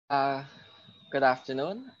Uh, Good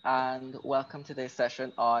afternoon, and welcome to this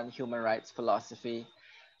session on human rights philosophy,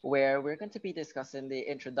 where we're going to be discussing the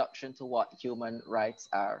introduction to what human rights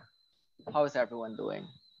are. How is everyone doing?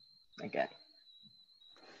 Again,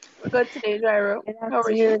 We're good today, Gyro. Good How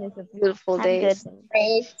are you? afternoon. It's a beautiful I'm day. good. So.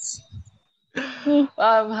 Great.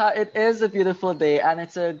 it is a beautiful day, and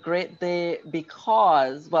it's a great day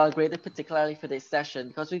because, well, great day particularly for this session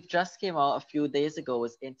because we've just came out a few days ago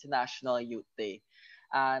was International Youth Day,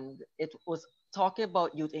 and it was talking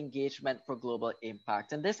about youth engagement for global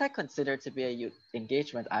impact. And this I consider to be a youth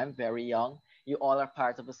engagement. I'm very young. You all are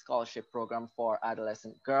part of a scholarship program for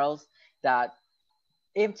adolescent girls that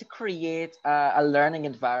aim to create a learning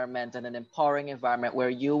environment and an empowering environment where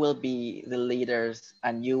you will be the leaders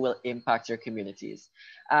and you will impact your communities.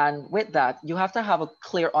 And with that, you have to have a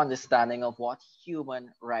clear understanding of what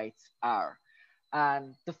human rights are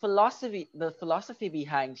and the philosophy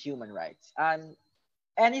behind human rights. And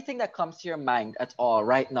anything that comes to your mind at all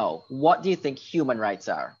right now, what do you think human rights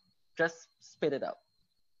are? Just spit it out.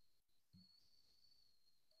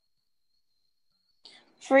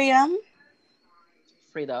 Freedom.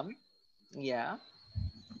 Freedom. Yeah,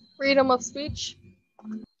 Freedom of speech.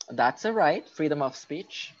 that's a right. Freedom of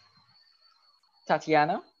speech.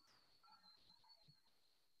 Tatiana?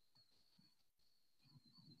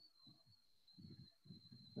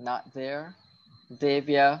 Not there.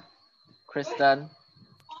 Davia? Kristen?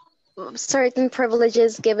 Certain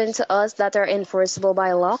privileges given to us that are enforceable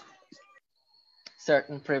by law.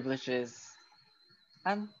 Certain privileges.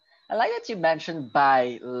 And I like that you mentioned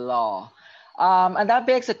by law. And that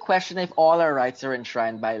begs a question if all our rights are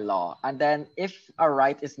enshrined by law. And then if a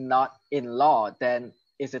right is not in law, then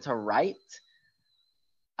is it a right?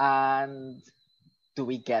 And do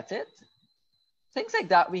we get it? Things like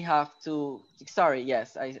that we have to. Sorry,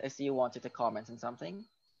 yes, I see you wanted to comment on something.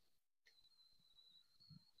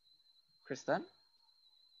 Kristen?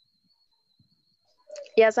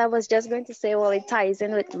 Yes, I was just going to say, well, it ties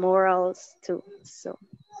in with morals too.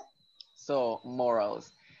 So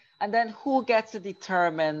morals. And then who gets to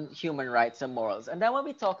determine human rights and morals? And then when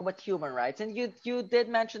we talk about human rights, and you did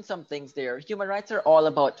mention some things there, human rights are all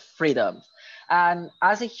about freedom. And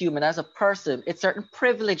as a human, as a person, it's certain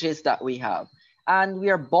privileges that we have. And we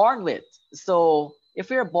are born with. So if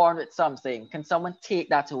we are born with something, can someone take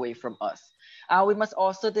that away from us? We must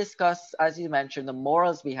also discuss, as you mentioned, the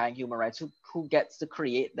morals behind human rights. Who gets to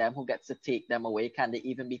create them? Who gets to take them away? Can they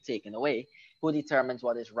even be taken away? Who determines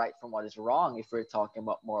what is right from what is wrong if we're talking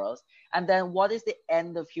about morals? And then what is the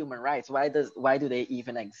end of human rights? Why do they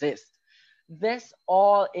even exist? This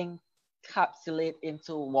all encapsulate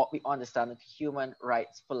into what we understand as human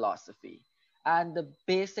rights philosophy. And the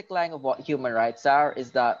basic line of what human rights are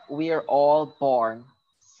is that we are all born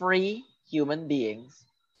free human beings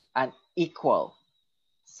and equal,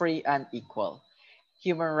 free and equal.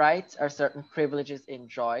 Human rights are certain privileges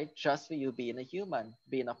enjoyed just for you being a human,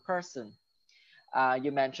 being a person.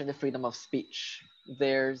 You mentioned the freedom of speech.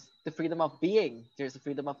 There's the freedom of being. There's the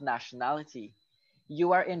freedom of nationality.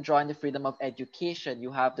 You are enjoying the freedom of education.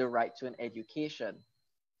 You have the right to an education.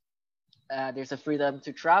 There's a freedom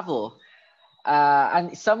to travel.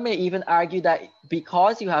 And some may even argue that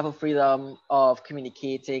because you have a freedom of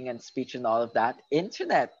communicating and speech and all of that,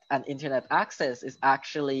 internet and internet access is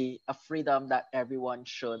actually a freedom that everyone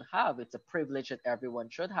should have. It's a privilege that everyone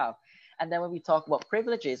should have. And then when we talk about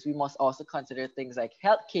privileges, we must also consider things like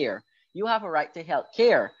healthcare. You have a right to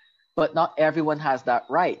healthcare, but not everyone has that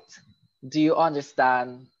right. Do you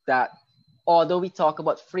understand that although we talk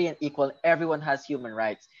about free and equal, everyone has human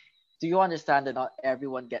rights? Do you understand that not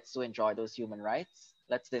everyone gets to enjoy those human rights?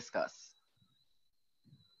 Let's discuss.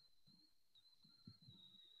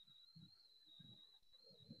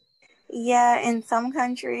 Yeah, in some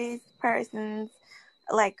countries, persons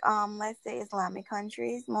like let's say Islamic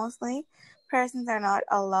countries mostly, persons are not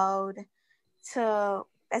allowed to,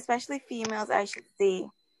 especially females, I should say,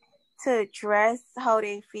 to dress how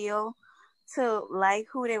they feel, to like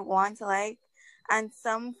who they want to like. And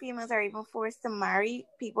some females are even forced to marry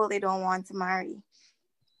people they don't want to marry.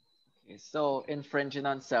 Okay, so infringing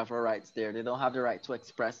on several rights there. They don't have the right to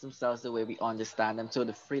express themselves the way we understand them. So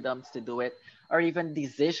the freedoms to do it, or even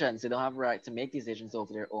decisions. They don't have a right to make decisions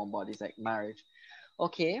over their own bodies like marriage.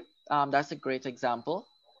 Okay, that's a great example.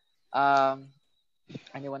 Um,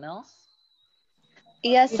 Anyone else?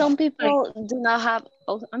 Yes, Yeah, some like people do not have.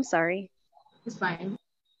 Oh, I'm sorry. it's fine.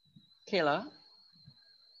 Kayla?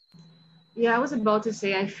 Yeah, I was about to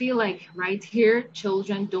say, I feel like right here,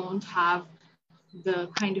 children don't have the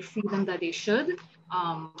kind of freedom that they should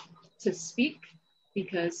um, to speak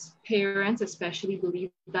because parents especially believe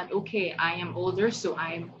that, okay, I am older, so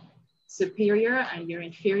I'm superior and you're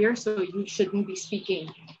inferior, so you shouldn't be speaking.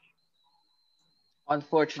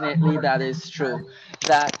 Unfortunately, that is true.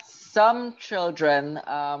 That some children,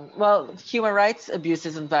 well, human rights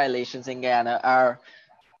abuses and violations in Guyana are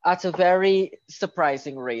at a very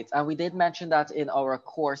surprising rate. And we did mention that in our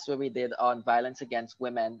course where we did on violence against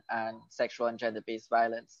women and sexual and gender-based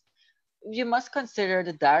violence. You must consider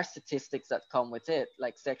the dire statistics that come with it,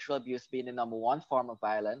 like sexual abuse being the #1 form of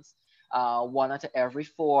violence. 1 out of every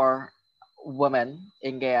 4 women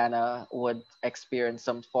in Guyana would experience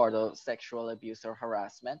some sort of sexual abuse or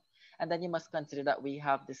harassment. And then you must consider that we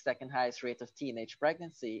have the second highest rate of teenage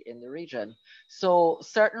pregnancy in the region. So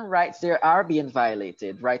certain rights there are being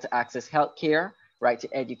violated: right to access healthcare, right to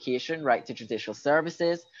education, right to judicial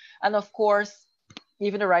services, and of course,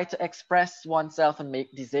 even the right to express oneself and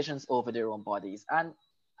make decisions over their own bodies. And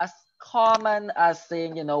as common as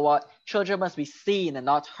saying, you know what, children must be seen and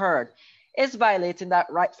not heard, is violating that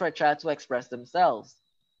right for a child to express themselves.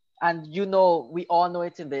 And you know, we all know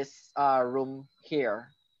it in this room here.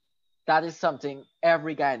 That is something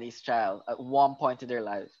every Guyanese child at one point in their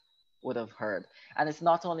life would have heard. And it's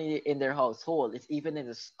not only in their household, it's even in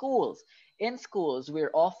the schools. In schools, we're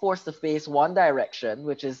all forced to face one direction,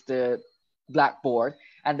 which is the blackboard,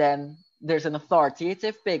 and then there's an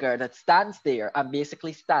authoritative figure that stands there and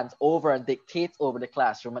basically stands over and dictates over the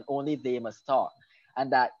classroom, and only they must talk.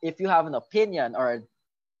 And that if you have an opinion or a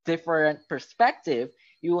different perspective,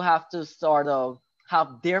 you have to sort of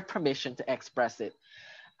have their permission to express it.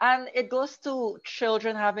 And it goes to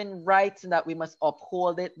children having rights and that we must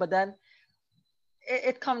uphold it. But then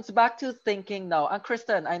it comes back to thinking now, and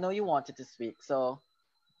Kristen, I know you wanted to speak, so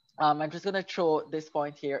I'm just going to throw this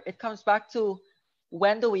point here. It comes back to,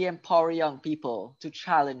 when do we empower young people to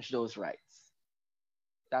challenge those rights?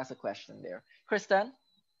 That's a question there. Kristen?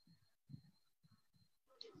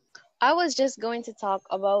 I was just going to talk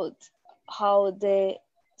about how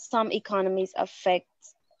some economies affect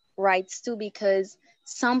rights too, because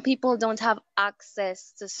some people don't have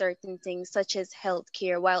access to certain things such as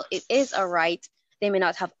healthcare. While it is a right, they may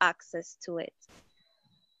not have access to it.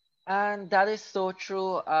 And that is so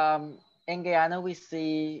true. In Guyana, we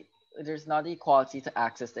see there's not equality to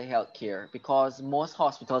access to healthcare because most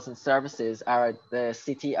hospitals and services are at the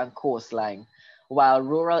city and coastline, while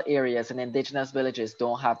rural areas and indigenous villages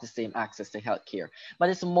don't have the same access to healthcare. But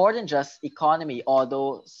it's more than just economy,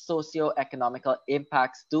 although socio-economical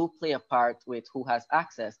impacts do play a part with who has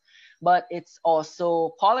access, but it's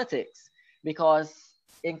also politics, because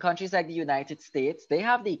in countries like the United States, they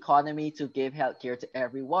have the economy to give healthcare to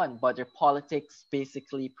everyone, but their politics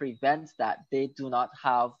basically prevents that. They do not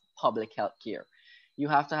have public healthcare. You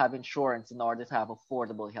have to have insurance in order to have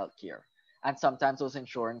affordable healthcare. And sometimes those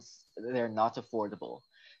insurance, they're not affordable.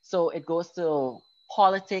 So it goes to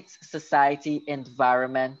politics, society,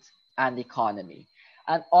 environment, and economy.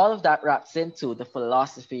 And all of that wraps into the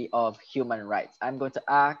philosophy of human rights. I'm going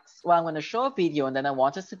to show a video, and then I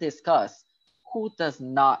want us to discuss who does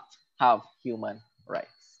not have human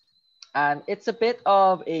rights. And it's a bit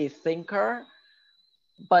of a thinker,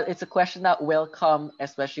 but it's a question that will come,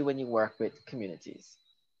 especially when you work with communities.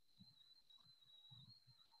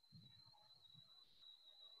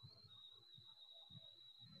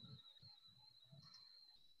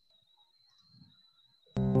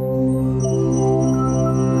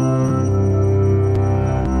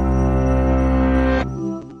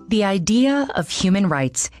 The idea of human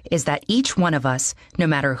rights is that each one of us, no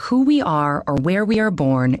matter who we are or where we are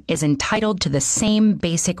born, is entitled to the same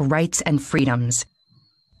basic rights and freedoms.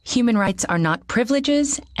 Human rights are not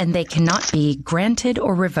privileges, and they cannot be granted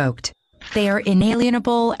or revoked. They are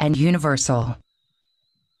inalienable and universal.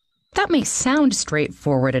 That may sound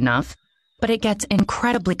straightforward enough, but it gets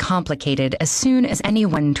incredibly complicated as soon as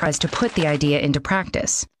anyone tries to put the idea into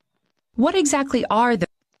practice. What exactly are the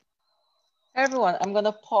Everyone, I'm going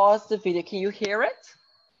to pause the video. Can you hear it?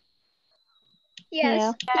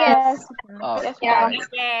 Yes. Yes. Yes. Oh, Yes.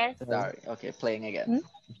 sorry. Sorry. Okay, playing again.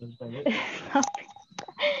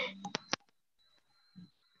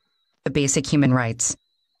 the basic human rights?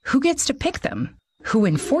 Who gets to pick them? Who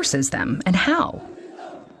enforces them, and how?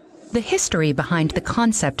 The history behind the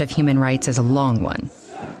concept of human rights is a long one.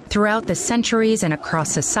 Throughout the centuries and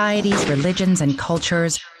across societies, religions, and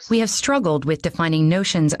cultures, we have struggled with defining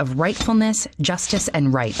notions of rightfulness, justice,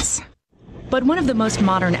 and rights. But one of the most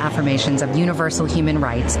modern affirmations of universal human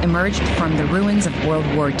rights emerged from the ruins of World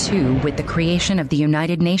War II with the creation of the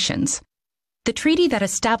United Nations. The treaty that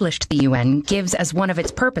established the UN gives as one of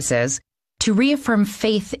its purposes to reaffirm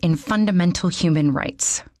faith in fundamental human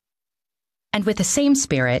rights. And with the same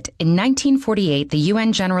spirit, in 1948, the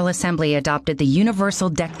UN General Assembly adopted the Universal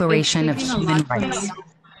Declaration of Human Rights.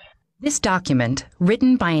 This document,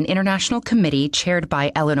 written by an international committee chaired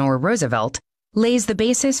by Eleanor Roosevelt, lays the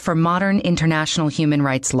basis for modern international human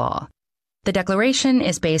rights law. The Declaration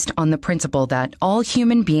is based on the principle that all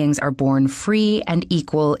human beings are born free and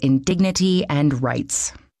equal in dignity and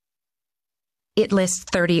rights. It lists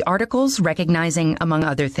 30 articles recognizing, among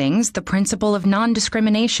other things, the principle of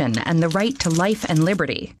non-discrimination and the right to life and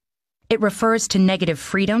liberty. It refers to negative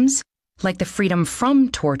freedoms, like the freedom from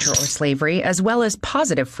torture or slavery, as well as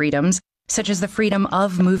positive freedoms, such as the freedom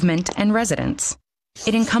of movement and residence.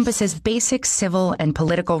 It encompasses basic civil and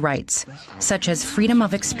political rights, such as freedom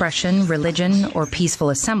of expression, religion, or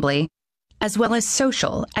peaceful assembly, as well as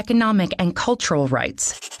social, economic, and cultural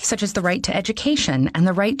rights, such as the right to education and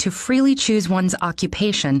the right to freely choose one's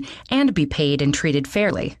occupation and be paid and treated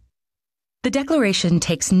fairly. The Declaration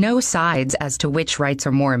takes no sides as to which rights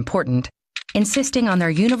are more important, insisting on their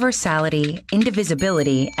universality,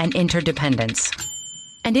 indivisibility, and interdependence.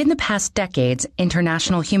 And in the past decades,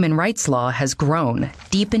 international human rights law has grown,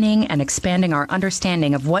 deepening and expanding our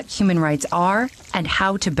understanding of what human rights are and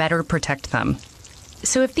how to better protect them.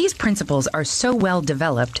 So if these principles are so well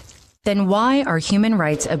developed, then why are human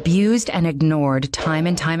rights abused and ignored time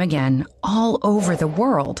and time again all over the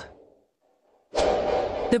world?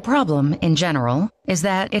 The problem, in general, is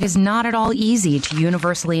that it is not at all easy to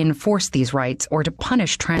universally enforce these rights or to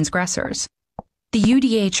punish transgressors. The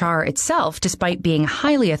UDHR itself, despite being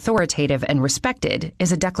highly authoritative and respected,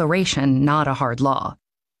 is a declaration, not a hard law.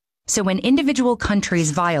 So when individual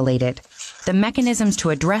countries violate it, the mechanisms to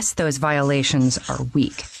address those violations are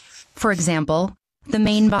weak. For example, the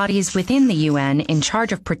main bodies within the UN in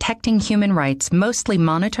charge of protecting human rights mostly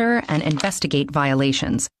monitor and investigate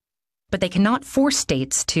violations, but they cannot force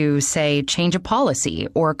states to, say, change a policy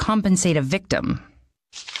or compensate a victim.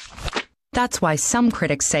 That's why some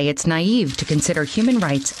critics say it's naive to consider human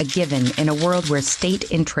rights a given in a world where state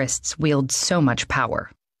interests wield so much power.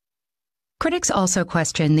 Critics also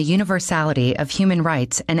question the universality of human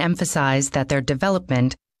rights and emphasize that their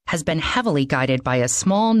development has been heavily guided by a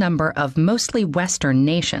small number of mostly Western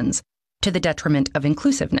nations to the detriment of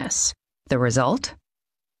inclusiveness. The result?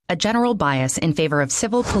 A general bias in favor of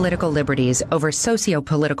civil political liberties over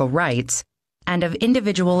socio-political rights and of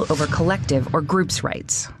individual over collective or groups'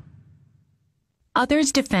 rights.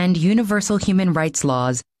 Others defend universal human rights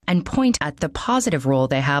laws and point at the positive role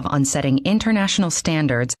they have on setting international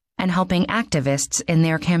standards and helping activists in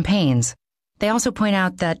their campaigns. They also point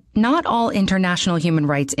out that not all international human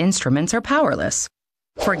rights instruments are powerless.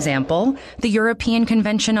 For example, the European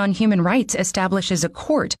Convention on Human Rights establishes a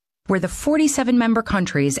court where the 47 member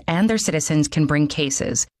countries and their citizens can bring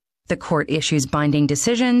cases. The court issues binding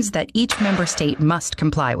decisions that each member state must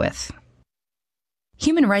comply with.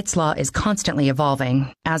 Human rights law is constantly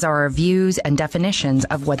evolving, as are our views and definitions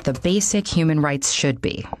of what the basic human rights should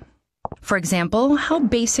be. For example, how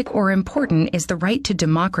basic or important is the right to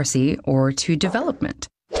democracy or to development?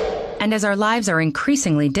 And as our lives are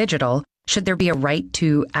increasingly digital, should there be a right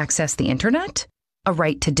to access the internet? A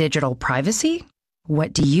right to digital privacy?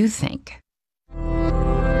 What do you think?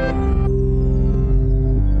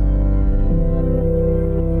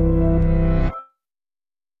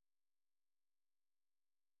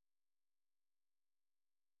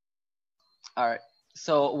 All right.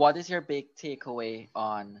 So what is your big takeaway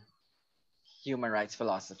on human rights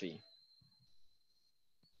philosophy?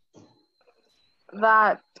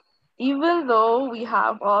 That even though we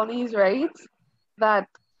have all these rights, that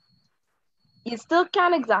you still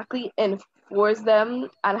can't exactly enforce them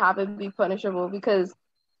and have it be punishable, because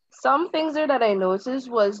some things there that I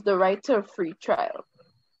noticed was the right to a free trial.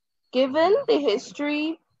 Given the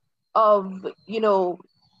history of,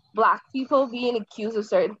 Black people being accused of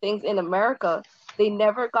certain things in America, they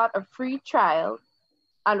never got a free trial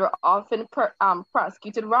and were often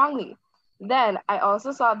prosecuted wrongly. Then I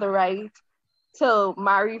also saw the right to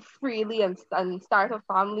marry freely and start a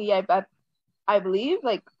family. I believe,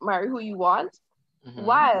 like, marry who you want. Mm-hmm.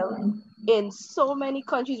 While in so many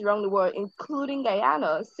countries around the world, including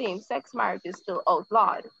Guyana, same-sex marriage is still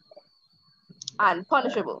outlawed and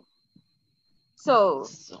punishable.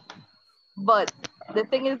 But the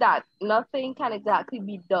thing is that nothing can exactly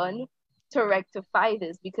be done to rectify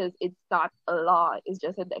this because it's not a law, it's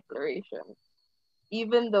just a declaration,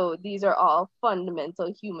 even though these are all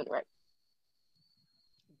fundamental human rights.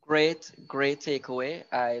 Great takeaway.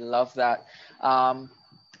 I love that.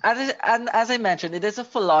 As I mentioned, it is a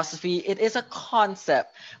philosophy, it is a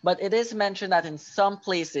concept, but it is mentioned that in some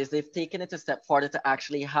places they've taken it a step further to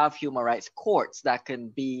actually have human rights courts that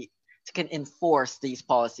can enforce these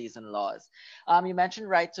policies and laws. You mentioned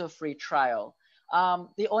right to a free trial.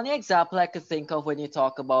 The only example I could think of when you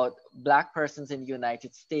talk about Black persons in the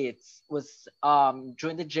United States was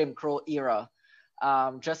during the Jim Crow era,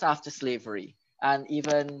 just after slavery, and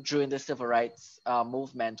even during the civil rights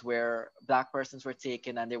movement, where Black persons were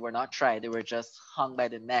taken and they were not tried; they were just hung by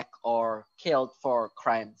the neck or killed for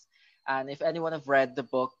crimes. And if anyone have read the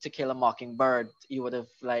book To Kill a Mockingbird, you would have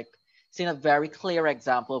like seen a very clear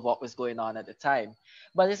example of what was going on at the time.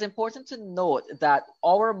 But it's important to note that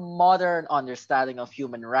our modern understanding of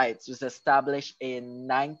human rights was established in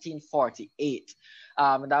 1948.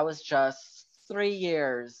 And that was just 3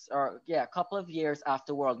 years, or yeah, a couple of years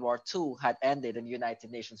after World War II had ended and the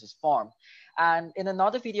United Nations was formed. And in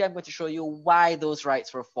another video, I'm going to show you why those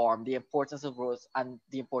rights were formed, the importance of those, and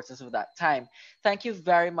the importance of that time. Thank you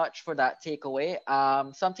very much for that takeaway.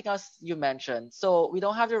 Something else you mentioned. So we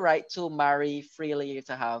don't have the right to marry freely,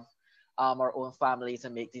 to have our own families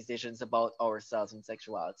and make decisions about ourselves and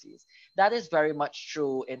sexualities. That is very much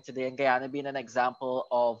true in today, and Guyana being an example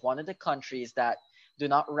of one of the countries that do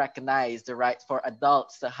not recognize the right for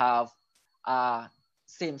adults to have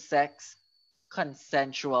same-sex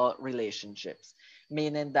consensual relationships,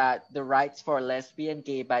 meaning that the rights for lesbian,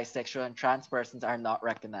 gay, bisexual, and trans persons are not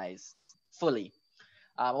recognized fully.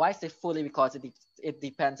 Why I say fully? Because it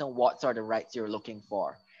depends on what sort of rights you're looking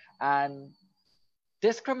for. And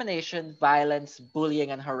discrimination, violence,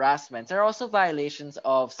 bullying, and harassment are also violations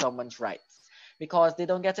of someone's rights because they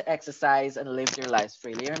don't get to exercise and live their lives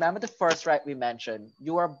freely. Remember the first right we mentioned,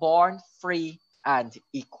 you are born free and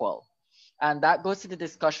equal. And that goes to the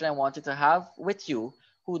discussion I wanted to have with you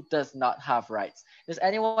who does not have rights. Does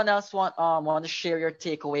anyone else want to share your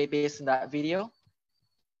takeaway based on that video?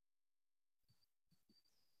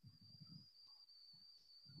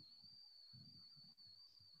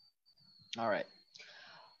 All right.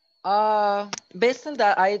 Based on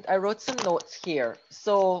that, I wrote some notes here.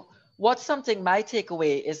 So what's something my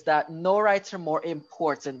takeaway is that no rights are more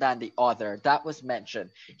important than the other. That was mentioned.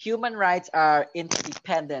 Human rights are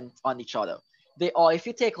interdependent on each other. They all, if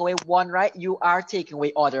you take away one right, you are taking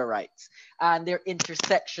away other rights, and they're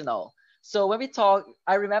intersectional. So when we talk,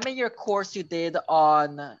 I remember your course you did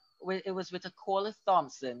on, it was with Acola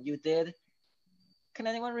Thompson. You did, can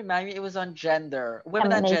anyone remind me? It was on gender,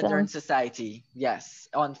 women and gender in society. Yes,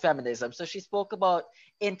 on feminism. So she spoke about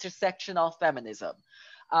intersectional feminism.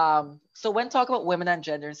 So when talking about women and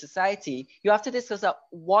gender in society, you have to discuss that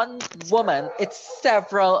one woman, it's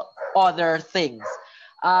several other things.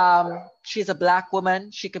 She's a Black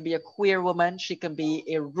woman. She can be a queer woman. She can be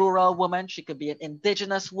a rural woman. She could be an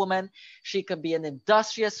indigenous woman. She could be an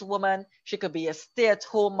industrious woman. She could be a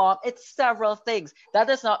stay-at-home mom. It's several things. That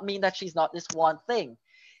does not mean that she's not this one thing.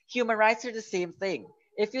 Human rights are the same thing.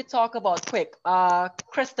 If you talk about quick,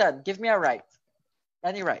 Kristen, give me a right.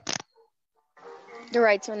 Any right? The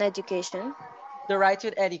right to an education. The right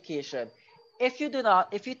to education. If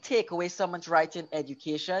you take away someone's right to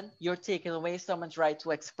education, you're taking away someone's right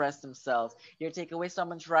to express themselves. You're taking away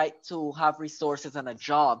someone's right to have resources and a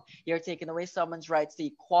job. You're taking away someone's right to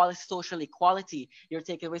equality, social equality. You're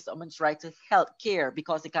taking away someone's right to health care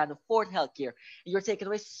because they can't afford health care. You're taking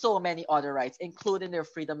away so many other rights, including their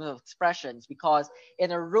freedom of expressions, because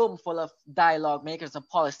in a room full of dialogue makers and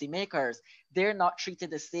policy makers, they're not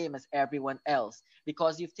treated the same as everyone else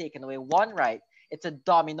because you've taken away one right. It's a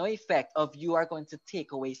domino effect of you are going to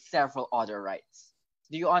take away several other rights.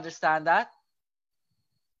 Do you understand that?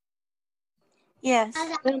 Yes.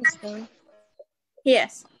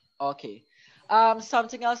 Yes. Okay.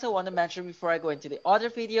 Something else I want to mention before I go into the other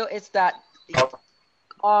video is that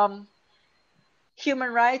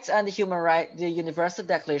human rights and the Universal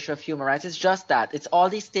Declaration of Human Rights is just that. It's all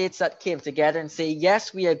these states that came together and say,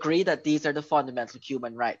 yes, we agree that these are the fundamental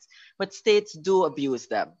human rights, but states do abuse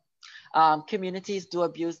them. Communities do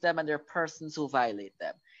abuse them, and there are persons who violate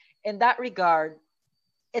them. In that regard,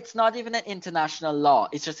 it's not even an international law.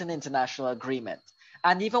 It's just an international agreement.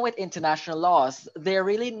 And even with international laws, there are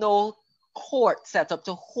really no court set up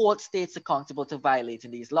to hold states accountable to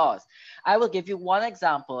violating these laws. I will give you one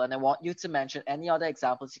example, and I want you to mention any other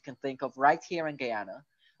examples you can think of right here in Guyana.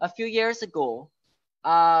 A few years ago,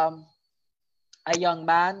 a young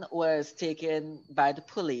man was taken by the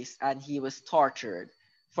police and he was tortured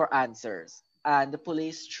for answers. And the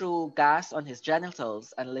police threw gas on his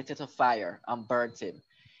genitals and lit it afire and burned him.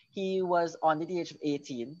 He was under the age of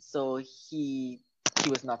 18, so he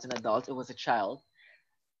was not an adult, it was a child.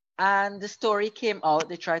 And the story came out,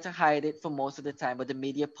 they tried to hide it for most of the time, but the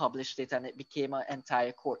media published it and it became an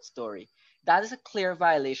entire court story. That is a clear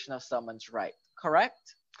violation of someone's right,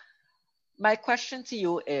 correct? My question to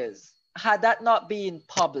you is, had that not been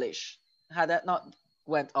published, had that not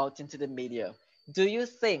went out into the media, do you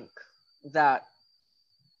think that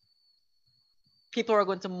people are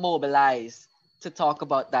going to mobilize to talk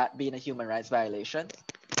about that being a human rights violation?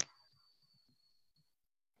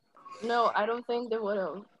 No, I don't think they would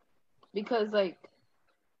have, because like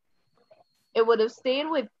it would have stayed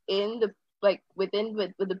within the with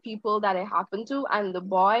the people that it happened to, and the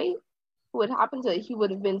boy who it happened to, he would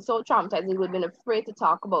have been so traumatized, he would have been afraid to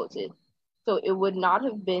talk about it. So it would not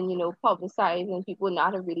have been, publicized, and people would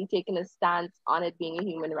not have really taken a stance on it being a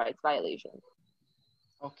human rights violation.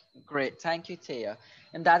 Okay, great. Thank you, Taya.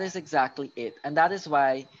 And that is exactly it. And that is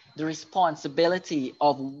why the responsibility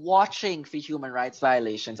of watching for human rights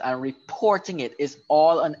violations and reporting it is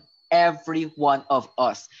all on every one of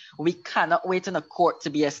us. We cannot wait on a court to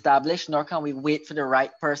be established, nor can we wait for the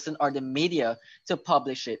right person or the media to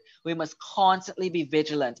publish it. We must constantly be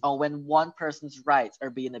vigilant on when one person's rights are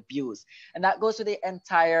being abused. And that goes to the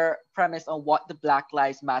entire premise on what the Black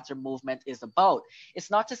Lives Matter movement is about. It's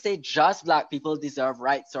not to say just Black people deserve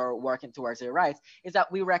rights or working towards their rights. It's that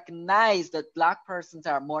we recognize that Black persons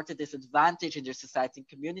are more to disadvantage in their society and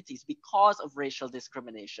communities because of racial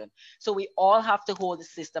discrimination. So we all have to hold the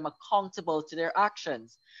system accountable to their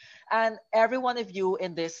actions. And every one of you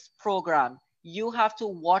in this program, you have to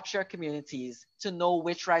watch your communities to know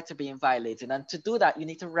which rights are being violated. And to do that, you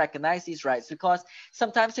need to recognize these rights, because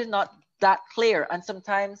sometimes they're not that clear. And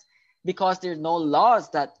sometimes because there are no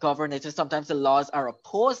laws that govern it, or sometimes the laws are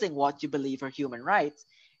opposing what you believe are human rights,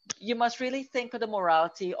 you must really think of the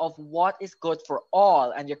morality of what is good for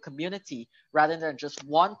all and your community, rather than just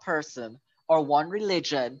one person or one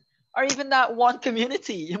religion or even that one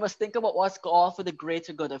community. You must think about what's all for the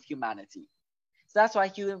greater good of humanity. So that's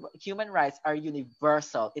why human rights are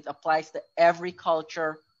universal. It applies to every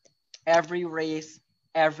culture, every race,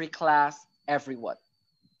 every class, everyone.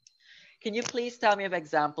 Can you please tell me of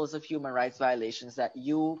examples of human rights violations that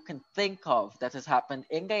you can think of that has happened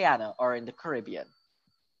in Guyana or in the Caribbean?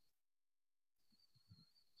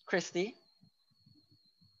 Christy?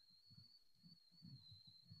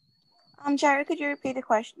 Jerry, could you repeat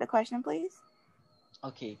the question, please?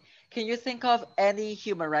 Okay. Can you think of any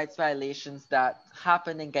human rights violations that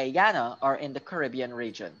happened in Guyana or in the Caribbean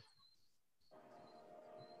region?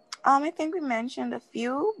 I think we mentioned a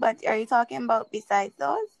few, but are you talking about besides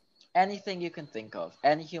those? Anything you can think of,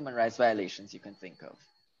 any human rights violations you can think of.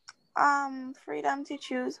 Freedom to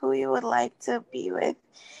choose who you would like to be with.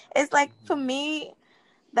 It's like, for me,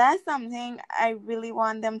 that's something I really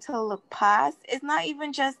want them to look past. It's not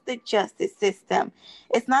even just the justice system.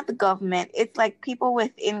 It's not the government. It's like people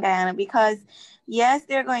within Guyana, because yes,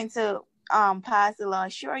 they're going to pass a law.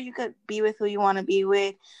 Sure, you could be with who you want to be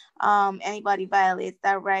with. Anybody violates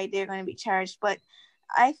that right, they're going to be charged. But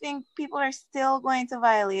I think people are still going to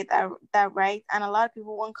violate that right, and a lot of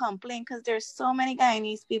people won't complain because there's so many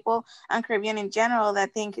Guyanese people and Caribbean in general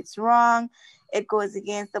that think it's wrong. It goes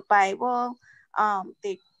against the Bible.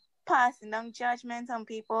 They passing down judgment on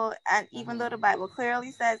people, and even though the Bible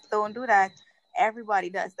clearly says don't do that, everybody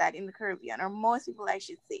does that in the Caribbean, or most people, I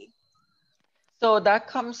should say. So that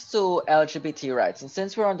comes to LGBT rights, and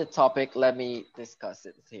since we're on the topic, let me discuss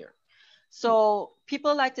it here. So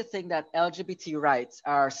people like to think that LGBT rights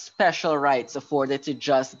are special rights afforded to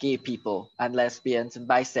just gay people and lesbians and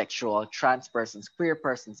bisexual, trans persons, queer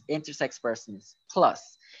persons, intersex persons,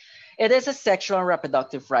 plus. It is a sexual and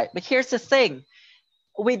reproductive right. But here's the thing.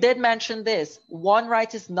 We did mention this. One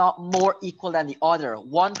right is not more equal than the other.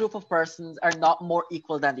 One group of persons are not more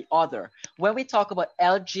equal than the other. When we talk about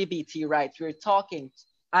LGBT rights, we're talking,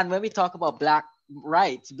 and when we talk about Black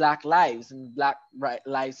rights, Black lives, and Black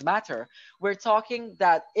lives matter, we're talking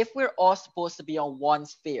that if we're all supposed to be on one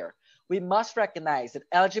sphere, we must recognize that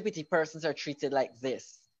LGBT persons are treated like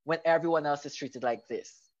this when everyone else is treated like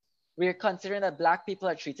this. We're considering that Black people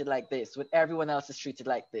are treated like this when everyone else is treated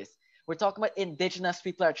like this. We're talking about indigenous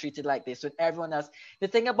people are treated like this when everyone else. The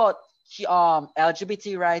thing about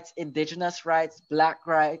LGBT rights, indigenous rights, Black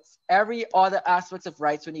rights, every other aspects of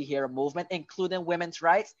rights when you hear a movement, including women's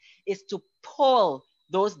rights, is to pull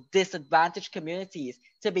those disadvantaged communities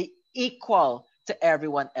to be equal to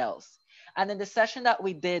everyone else. And in the session that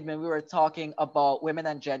we did when we were talking about women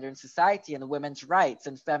and gender in society and women's rights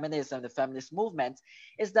and feminism, the feminist movement,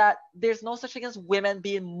 is that there's no such thing as women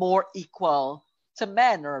being more equal to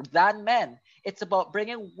men or than men. It's about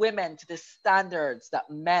bringing women to the standards that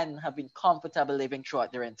men have been comfortable living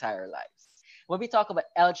throughout their entire lives. When we talk about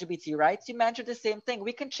LGBT rights, you mentioned the same thing.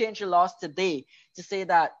 We can change the laws today to say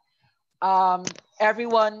that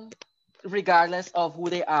everyone, regardless of who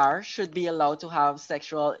they are, should be allowed to have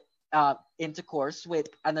sexual intercourse with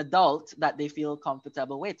an adult that they feel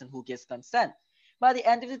comfortable with and who gives consent. But at the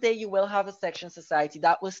end of the day, you will have a section of society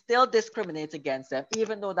that will still discriminate against them,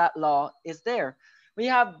 even though that law is there. We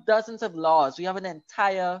have dozens of laws. We have an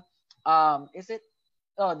entire, is it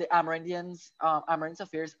the Amerindians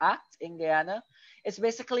Affairs Act in Guyana. It's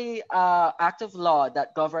basically an act of law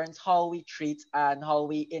that governs how we treat and how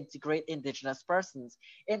we integrate indigenous persons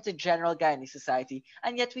into general Guyanese society,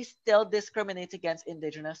 and yet we still discriminate against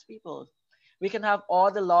indigenous people. We can have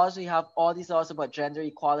all the laws, we have all these laws about gender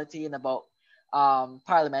equality and about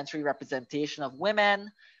parliamentary representation of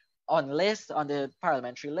women on the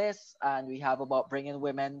parliamentary list, and we have about bringing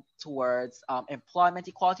women towards employment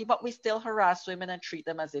equality, but we still harass women and treat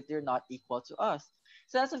them as if they're not equal to us.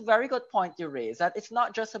 So that's a very good point you raise, that it's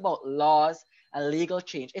not just about laws and legal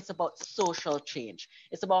change, it's about social change.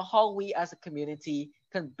 It's about how we as a community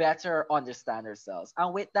can better understand ourselves.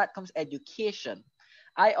 And with that comes education.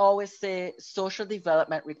 I always say social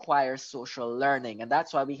development requires social learning, and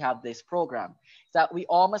that's why we have this program. That we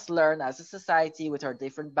all must learn as a society with our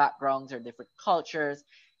different backgrounds, our different cultures,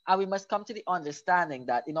 and we must come to the understanding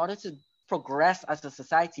that in order to progress as a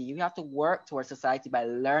society, you have to work towards society by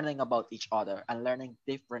learning about each other and learning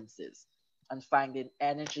differences and finding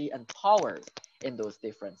energy and power in those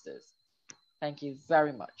differences. Thank you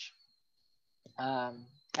very much.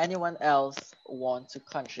 Anyone else want to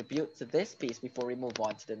contribute to this piece before we move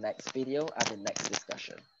on to the next video and the next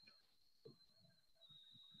discussion?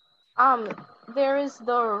 There is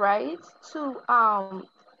the right to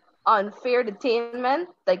unfair detainment,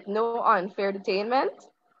 like no unfair detainment,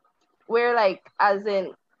 where like as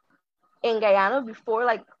in Guyana before,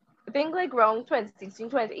 like I think like around 2016,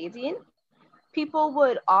 2018, people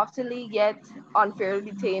would oftenly get unfair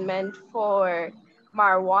detainment for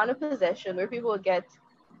marijuana possession, where people would get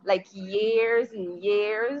like years and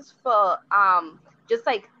years for just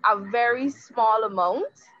like a very small amount,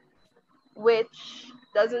 which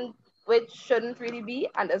doesn't which shouldn't really be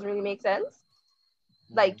and doesn't really make sense.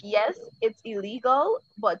 Like, yes, it's illegal,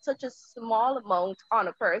 but such a small amount on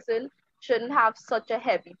a person shouldn't have such a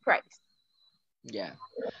heavy price. Yeah,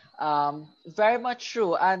 very much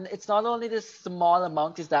true. And it's not only this small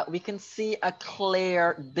amount, is that we can see a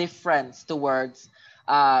clear difference towards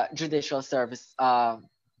judicial service,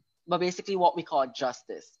 but basically what we call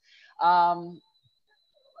justice.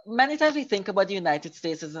 Many times we think about the United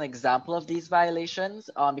States as an example of these violations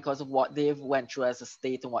because of what they've went through as a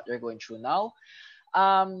state and what they're going through now.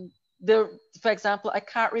 For example, I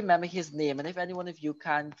can't remember his name, and if any one of you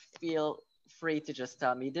can, feel free to just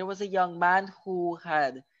tell me. There was a young man who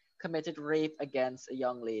had committed rape against a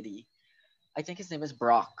young lady. I think his name is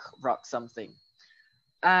Brock something.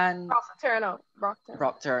 And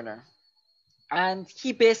Brock Turner. And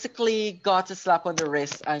he basically got a slap on the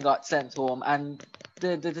wrist and got sent home. And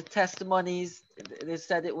the testimonies, they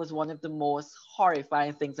said it was one of the most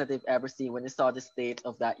horrifying things that they've ever seen when they saw the state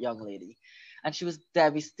of that young lady. And she was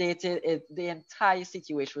devastated. The entire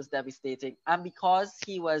situation was devastating. And because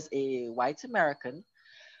he was a white American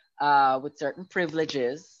with certain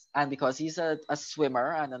privileges, and because he's a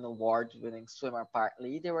swimmer and an award-winning swimmer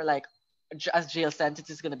partly, they were like, as jail sentence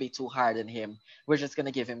is going to be too hard on him, we're just going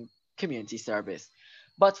to give him community service.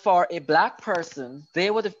 But for a Black person,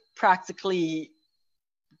 they would have practically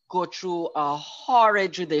go through a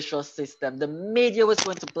horrid judicial system. The media was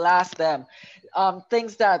going to blast them.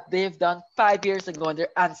 Things that they've done 5 years ago and their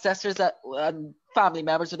ancestors and family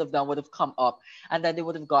members would have come up, and then they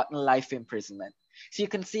would have gotten life imprisonment. So you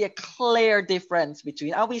can see a clear difference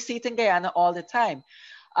between, and we see it in Guyana all the time.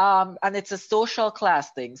 And it's a social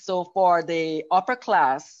class thing. So for the upper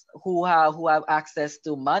class who have access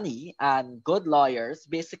to money and good lawyers,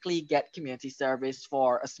 basically get community service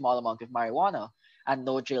for a small amount of marijuana and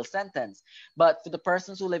no jail sentence. But for the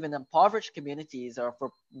persons who live in impoverished communities, or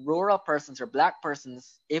for rural persons or Black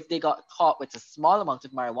persons, if they got caught with a small amount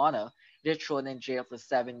of marijuana, they're thrown in jail for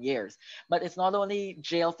 7 years. But it's not only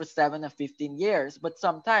jail for 7 or 15 years, but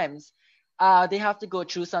sometimes they have to go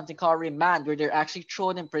through something called remand, where they're actually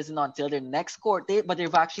thrown in prison until their next court date, but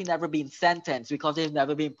they've actually never been sentenced because they've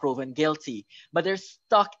never been proven guilty. But they're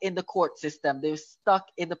stuck in the court system. They're stuck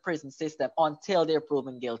in the prison system until they're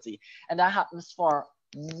proven guilty. And that happens for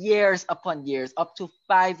years upon years, up to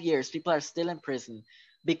 5 years. People are still in prison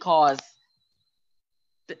because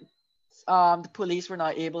the police were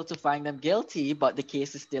not able to find them guilty, but the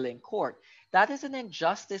case is still in court. That is an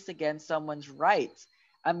injustice against someone's rights.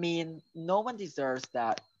 I mean, no one deserves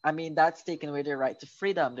that. I mean, that's taken away their right to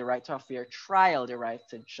freedom, the right to a fair trial, the right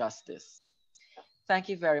to justice. Thank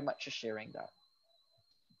you very much for sharing that.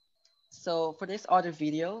 So for this other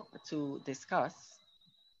video to discuss,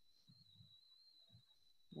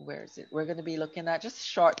 where is it? We're going to be looking at just a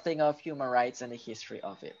short thing of human rights and the history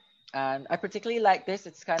of it. And I particularly like this.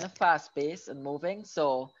 It's kind of fast-paced and moving.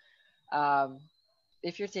 So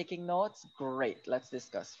If you're taking notes, great. Let's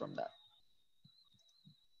discuss from that.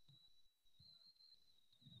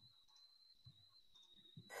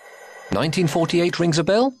 "1948 rings a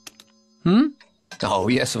bell? Hmm? Oh,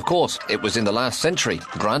 yes, of course. It was in the last century.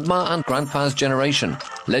 Grandma and Grandpa's generation.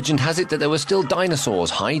 Legend has it that there were still dinosaurs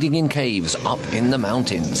hiding in caves up in the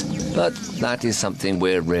mountains. But that is something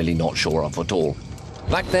we're really not sure of at all.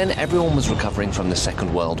 Back then, everyone was recovering from the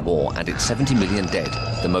Second World War and its 70 million dead,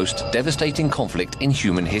 the most devastating conflict in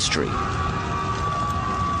human history.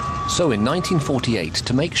 So in 1948,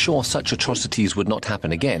 to make sure such atrocities would not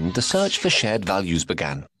happen again, the search for shared values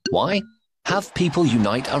began. Why? Have people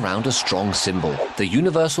unite around a strong symbol, the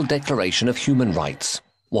Universal Declaration of Human Rights.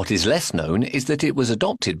 What is less known is that it was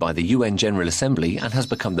adopted by the UN General Assembly and has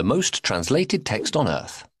become the most translated text on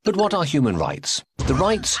Earth. But what are human rights? The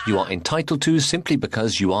rights you are entitled to simply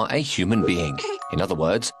because you are a human being. In other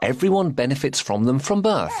words, everyone benefits from them from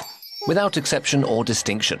birth, without exception or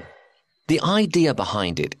distinction. The idea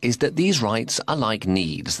behind it is that these rights are like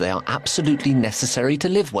needs. They are absolutely necessary to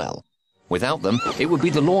live well. Without them, it would be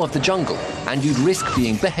the law of the jungle, and you'd risk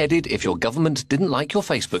being beheaded if your government didn't like your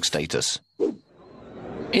Facebook status.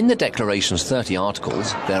 In the Declaration's 30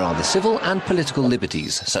 articles, there are the civil and political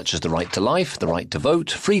liberties, such as the right to life, the right to vote,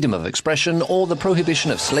 freedom of expression, or the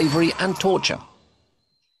prohibition of slavery and torture.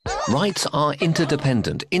 Rights are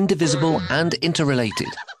interdependent, indivisible, and interrelated.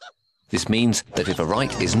 This means that if a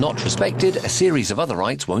right is not respected, a series of other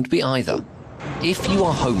rights won't be either. If you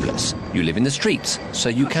are homeless, you live in the streets, so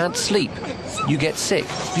you can't sleep. You get sick,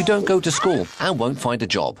 you don't go to school, and won't find a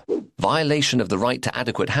job. Violation of the right to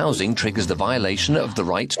adequate housing triggers the violation of the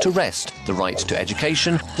right to rest, the right to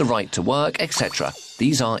education, the right to work, etc.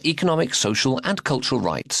 These are economic, social, and cultural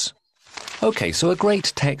rights. Okay, so a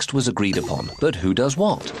great text was agreed upon, but who does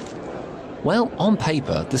what? Well, on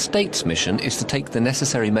paper, the state's mission is to take the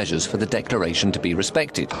necessary measures for the Declaration to be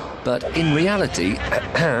respected. But in reality,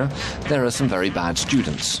 there are some very bad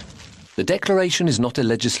students. The Declaration is not a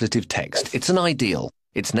legislative text, it's an ideal.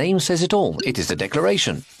 Its name says it all, it is a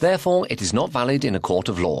declaration. Therefore, it is not valid in a court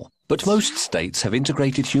of law. But most states have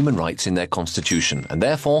integrated human rights in their constitution, and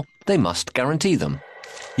therefore, they must guarantee them.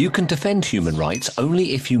 You can defend human rights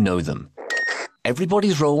only if you know them.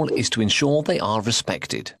 Everybody's role is to ensure they are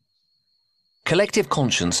respected. Collective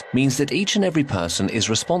conscience means that each and every person is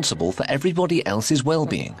responsible for everybody else's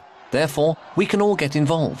well-being. Therefore, we can all get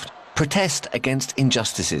involved, protest against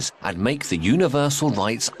injustices, and make the universal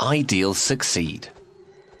rights ideal succeed.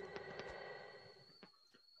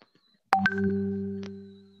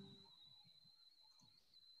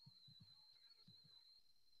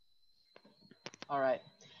 All right.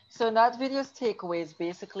 So in that video's takeaway is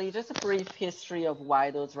basically just a brief history of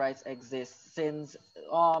why those rights exist, since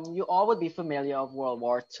you all would be familiar of World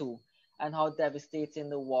War II and how devastating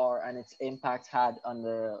the war and its impact had on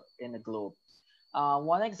in the globe.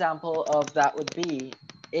 One example of that would be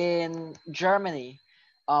in Germany,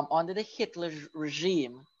 under the Hitler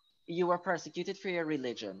regime, you were persecuted for your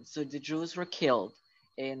religion. So the Jews were killed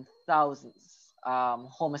in thousands.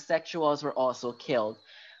 Homosexuals were also killed.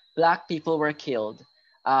 Black people were killed.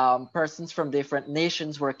 Persons from different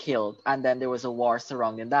nations were killed, and then there was a war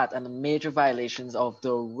surrounding that, and the major violations of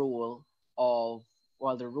the rules of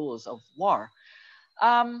war.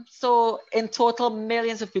 So in total,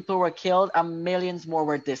 millions of people were killed and millions more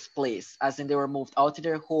were displaced, as in they were moved out of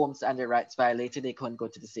their homes and their rights violated. They couldn't go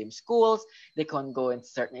to the same schools, they couldn't go into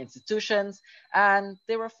certain institutions, and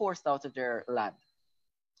they were forced out of their land.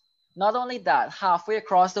 Not only that, halfway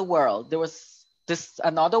across the world, there was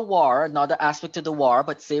another war, another aspect of the war,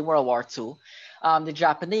 but same World War II. The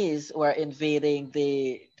Japanese were invading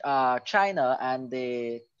the China and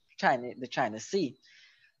the China Sea.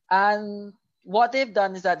 And what they've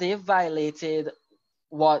done is that they've violated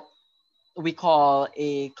what we call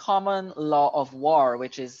a common law of war,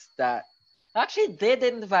 which is that actually they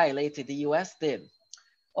didn't violate it, the US did.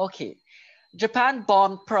 Okay. Japan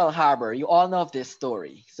bombed Pearl Harbor. You all know of this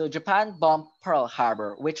story. So Japan bombed Pearl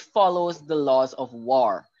Harbor, which follows the laws of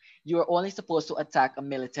war. You are only supposed to attack a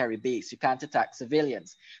military base. You can't attack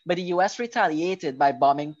civilians. But the US retaliated by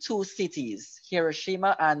bombing two cities,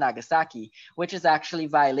 Hiroshima and Nagasaki, which is actually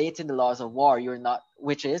violating the laws of war. You're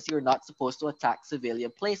not supposed to attack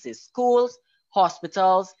civilian places. Schools,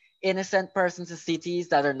 hospitals, innocent persons in cities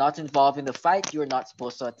that are not involved in the fight, you're not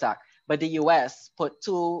supposed to attack. But the US put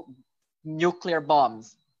two nuclear bombed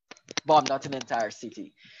out an entire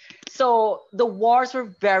city. So the wars were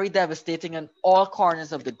very devastating in all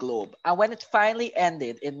corners of the globe. And when it finally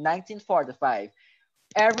ended in 1945,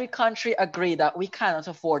 every country agreed that we cannot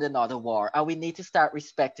afford another war and we need to start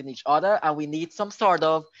respecting each other and we need some sort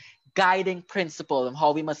of guiding principle of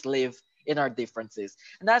how we must live in our differences.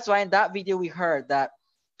 And that's why in that video we heard that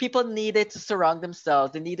people needed to surround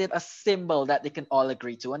themselves. They needed a symbol that they can all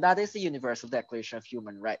agree to, and that is the Universal Declaration of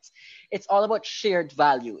Human Rights. It's all about shared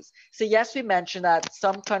values. So yes, we mentioned that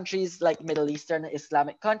some countries like Middle Eastern and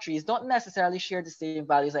Islamic countries don't necessarily share the same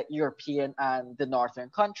values like European and the Northern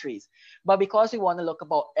countries. But because we want to look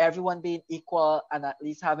about everyone being equal and at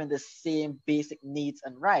least having the same basic needs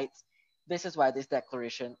and rights, this is why this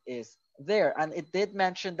declaration is there. And it did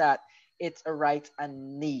mention that it's a right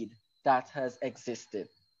and need that has existed.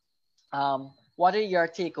 What are your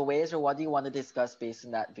takeaways, or what do you want to discuss based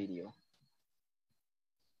on that video?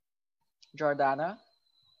 Jordana?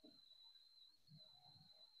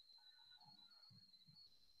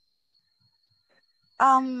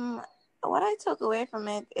 What I took away from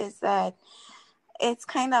it is that it's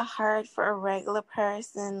kind of hard for a regular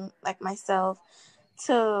person like myself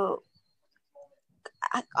to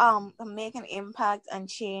make an impact on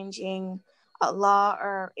changing a law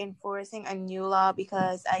or enforcing a new law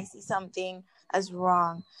because I see something as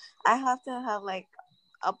wrong. I have to have like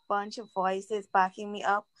a bunch of voices backing me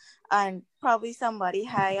up, and probably somebody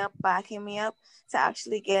high up backing me up to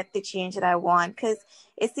actually get the change that I want, because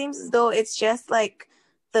it seems as though it's just like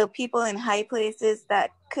the people in high places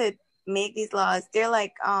that could make these laws. They're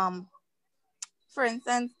like, for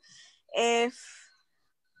instance, if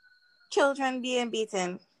children being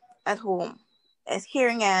beaten at home, as here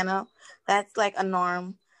in Guyana, that's like a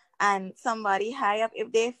norm. And somebody high up,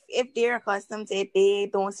 if they're accustomed to it, they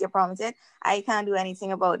don't see a problem with it. I can't do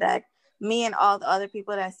anything about that. Me and all the other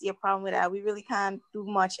people that see a problem with that, we really can't do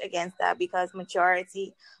much against that because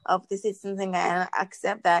majority of the citizens in Guyana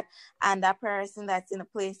accept that, and that person that's in a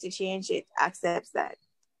place to change it accepts that.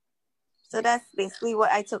 So that's basically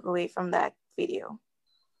what I took away from that video.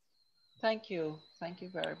 Thank you. Thank you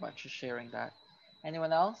very much for sharing that.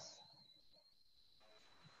 Anyone else?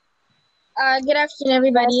 Good afternoon,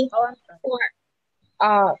 everybody.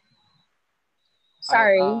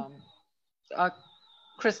 Sorry.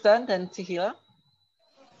 Kristen, then Tahila.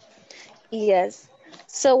 Yes.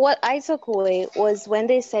 So what I took away was when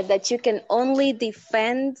they said that you can only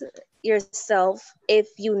defend yourself if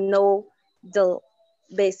you know the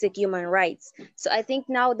basic human rights. So I think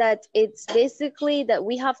now that it's basically that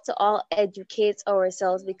we have to all educate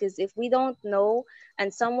ourselves, because if we don't know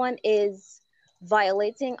and someone is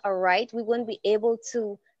violating a right, we wouldn't be able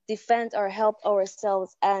to defend or help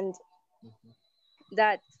ourselves, and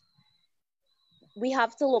that we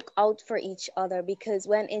have to look out for each other, because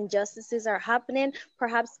when injustices are happening,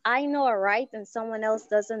 perhaps I know a right and someone else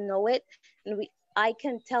doesn't know it, and I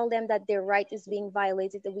can tell them that their right is being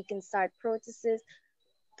violated, that we can start protests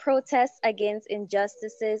against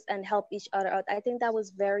injustices and help each other out. I think that was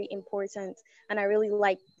very important, and I really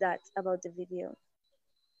liked that about the video.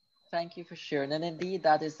 Thank you for sharing. And indeed,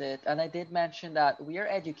 that is it. And I did mention that we are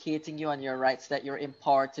educating you on your rights, that you're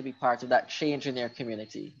empowered to be part of that change in your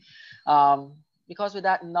community. Because with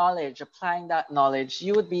that knowledge, applying that knowledge,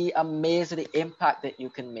 you would be amazed at the impact that you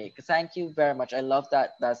can make. Thank you very much. I love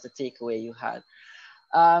that. That's the takeaway you had.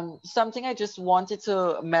 Something I just wanted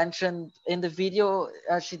to mention in the video,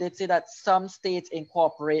 she did say that some states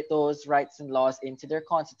incorporate those rights and laws into their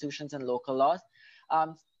constitutions and local laws.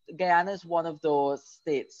 Guyana is one of those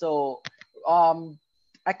states. So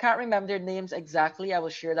I can't remember their names exactly. I will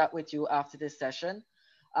share that with you after this session.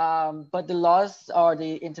 But the laws are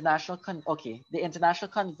the International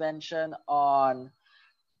Convention on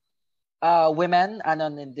Women and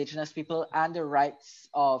on Indigenous people and the rights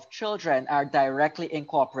of children are directly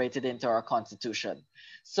incorporated into our constitution.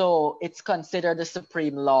 So it's considered the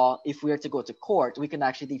supreme law. If we are to go to court, we can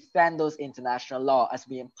actually defend those international law as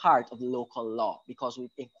being part of local law, because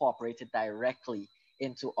we've incorporated directly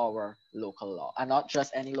into our local law, and not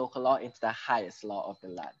just any local law, into the highest law of the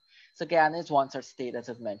land. So Guyana is one such state, as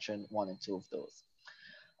I've mentioned, 1 and 2 of those.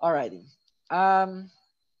 Alrighty.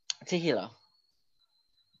 Tahila.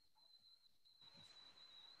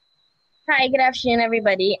 Hi, good afternoon,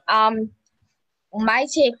 everybody. My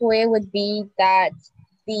takeaway would be that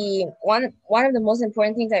the one of the most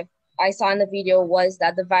important things I saw in the video was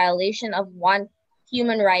that the violation of one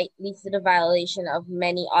human right leads to the violation of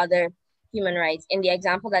many other human rights. In the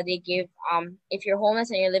example that they give, if you're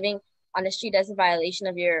homeless and you're living on the street, that's a violation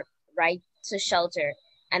of your right to shelter.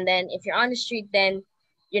 And then if you're on the street, then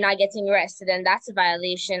you're not getting rest, then that's a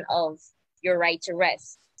violation of your right to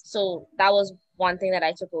rest. So that was one thing that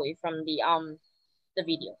I took away from the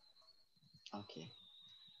video. Okay.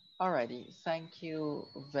 Alrighty. Thank you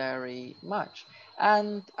very much.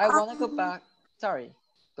 And I want to go back. Sorry.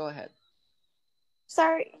 Go ahead.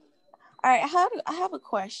 Sorry. All right. I have a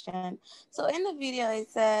question. So in the video,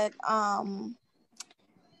 it said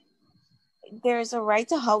there's a right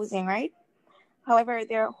to housing, right? However,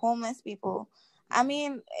 there are homeless people. I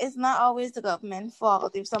mean, it's not always the government's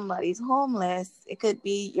fault if somebody's homeless. It could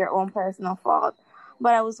be your own personal fault.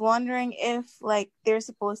 But I was wondering if, like, they're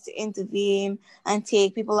supposed to intervene and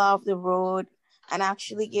take people off the road and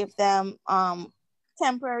actually give them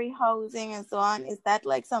temporary housing and so on. Is that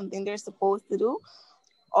like something they're supposed to do?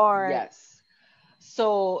 Or Yes.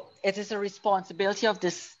 So it is a responsibility of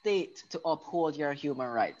the state to uphold your human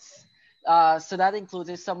rights. So that includes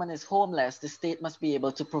if someone is homeless, the state must be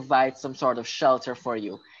able to provide some sort of shelter for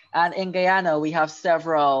you. And in Guyana, we have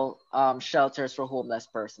several shelters for homeless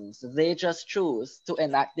persons. They just choose to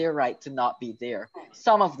enact their right to not be there.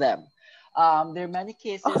 Some of them. There are many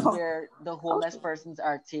cases where the homeless persons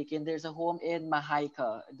are taken. There's a home in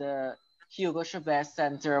Mahaika, the Hugo Chavez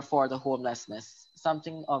Center for the Homelessness,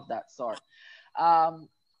 something of that sort. Um,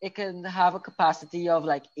 it can have a capacity of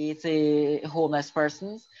like 80 homeless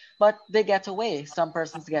persons, but they get away. Some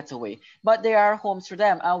persons get away, but there are homes for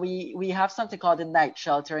them. And we have something called the night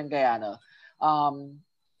shelter in Guyana. Um,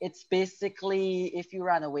 it's basically if you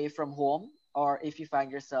run away from home or if you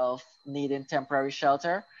find yourself needing temporary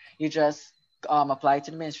shelter, you just apply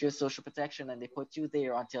to the Ministry of Social Protection and they put you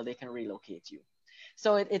there until they can relocate you.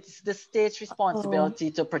 So it's the state's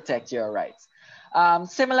responsibility to protect your rights.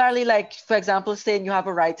 Similarly, like for example, saying you have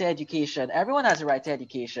a right to education, everyone has a right to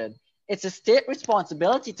education. It's a state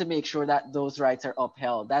responsibility to make sure that those rights are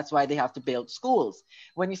upheld. That's why they have to build schools.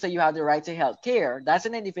 When you say you have the right to health care, that's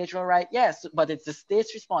an individual right, yes, but it's the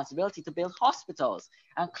state's responsibility to build hospitals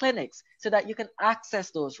and clinics so that you can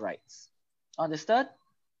access those rights. Understood?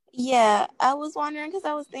 yeah, I was wondering because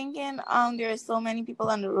I was thinking there are so many people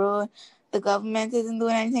on the road. The government isn't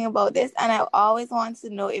doing anything about this, and I always want to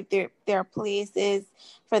know if there are places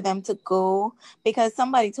for them to go because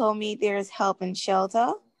somebody told me there's help and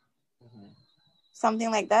shelter,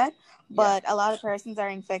 something like that. But a lot of persons are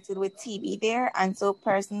infected with TB there, and so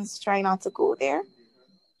persons try not to go there.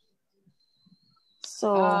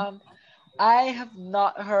 So I have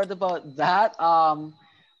not heard about that.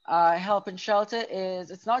 Help and Shelter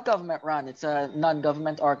it's not government run. It's a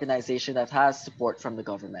non-government organization that has support from the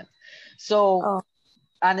government. So,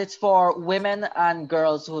 and it's for women and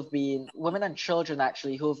girls women and children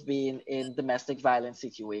actually, who've been in domestic violence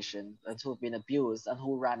situation and who've been abused and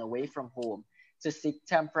who ran away from home to seek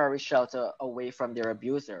temporary shelter away from their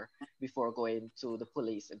abuser before going to the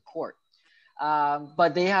police and court.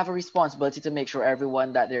 But they have a responsibility to make sure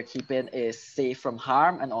everyone that they're keeping is safe from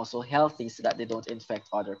harm and also healthy so that they don't infect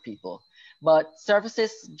other people. But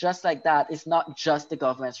services just like that is not just the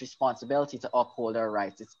government's responsibility to uphold our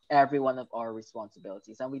rights. It's every one of our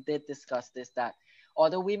responsibilities. And we did discuss this that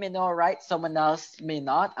although we may know our rights, someone else may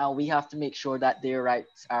not, and we have to make sure that their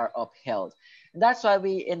rights are upheld. And that's why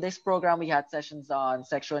in this program, we had sessions on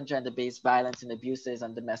sexual and gender-based violence and abuses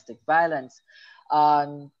and domestic violence.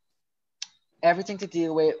 Everything to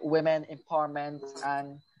deal with women empowerment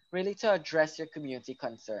and really to address your community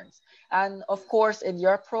concerns. And of course, in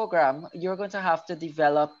your program, you're going to have to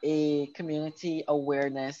develop a community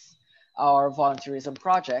awareness or volunteerism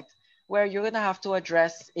project where you're going to have to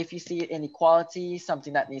address if you see inequality,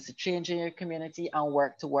 something that needs to change in your community and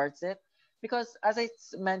work towards it. Because as I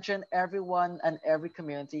mentioned, everyone and every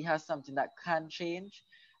community has something that can change.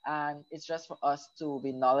 And it's just for us to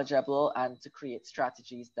be knowledgeable and to create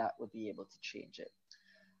strategies that would be able to change it.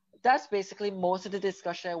 That's basically most of the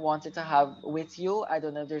discussion I wanted to have with you. I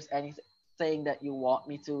don't know if there's anything that you want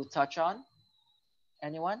me to touch on.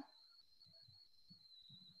 Anyone?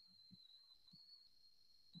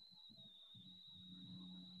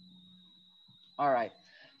 All right.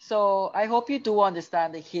 So I hope you do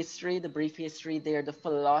understand the history, the brief history there, the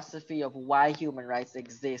philosophy of why human rights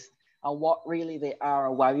exist and what really they are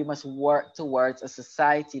and why we must work towards a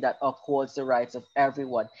society that upholds the rights of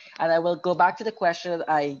everyone. And I will go back to the question that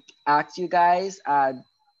I asked you guys, and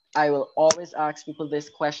I will always ask people this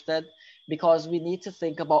question because we need to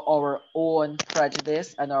think about our own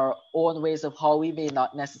prejudice and our own ways of how we may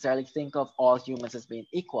not necessarily think of all humans as being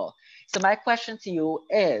equal. So my question to you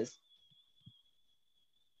is,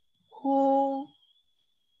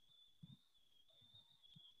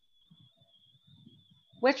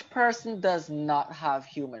 which person does not have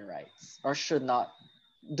human rights or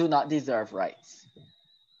do not deserve rights?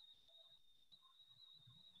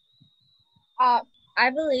 I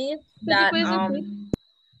believe that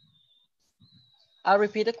I'll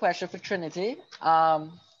repeat the question for Trinity.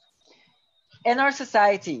 In our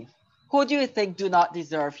society, who do you think do not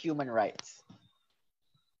deserve human rights?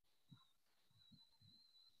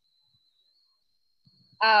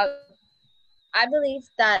 I believe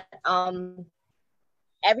that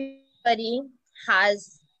everybody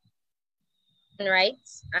has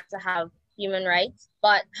rights and to have human rights.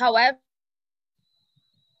 But however,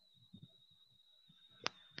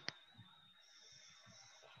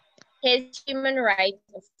 his human right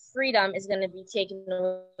of freedom is going to be taken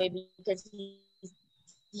away because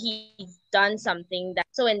he's done something that,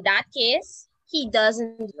 so in that case he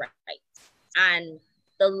doesn't right, and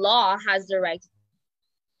the law has the right to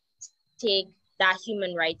take that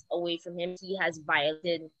human right away from him. He has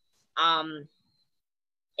violated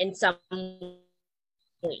in some way.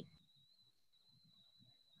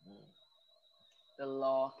 The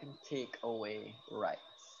law can take away rights.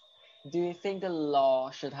 Do you think the law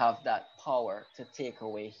should have that power to take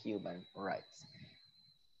away human rights?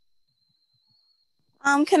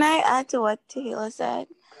 Can I add to what Tahila said?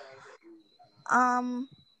 I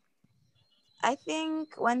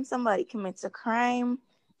think when somebody commits a crime,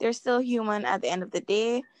 they're still human at the end of the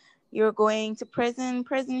day. You're going to prison.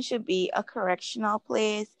 Prison should be a correctional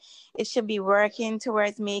place. It should be working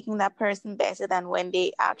towards making that person better than when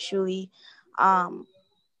they actually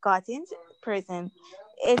got into prison.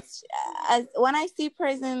 It's as when I see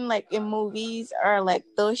prison like in movies or like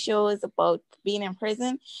those shows about being in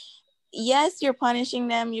prison, yes, you're punishing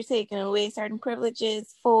them, you're taking away certain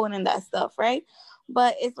privileges, phone and that stuff, right?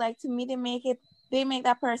 But it's like, to me, they make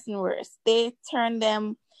that person worse. They turn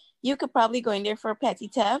them, you could probably go in there for petty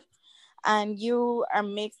theft and you are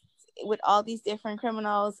mixed with all these different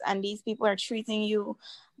criminals and these people are treating you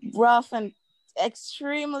rough and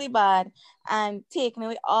extremely bad and taking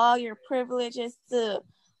away all your privileges to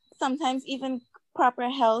sometimes even proper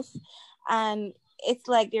health, and it's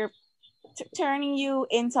like they're turning you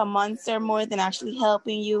into a monster more than actually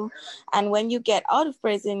helping you. And when you get out of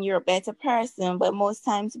prison, you're a better person, but most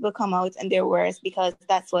times people come out and they're worse because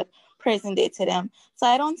that's what prison did to them. So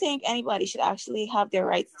I don't think anybody should actually have their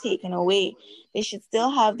rights taken away. They should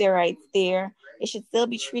still have their rights there. They should still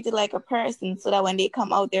be treated like a person so that when they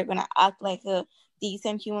come out, they're going to act like a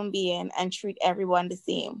decent human being and treat everyone the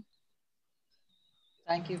same.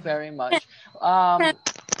 Thank you very much.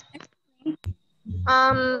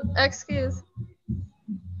 Excuse.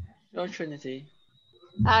 No, Trinity.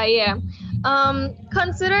 Yeah.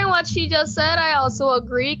 Considering what she just said, I also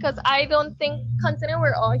agree, because I don't think, considering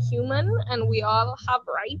we're all human and we all have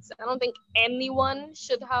rights, I don't think anyone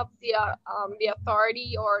should have the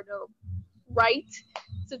authority or the right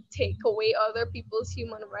to take away other people's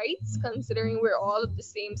human rights, considering we're all of the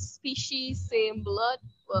same species, same blood.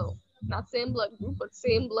 Well, not same blood group, but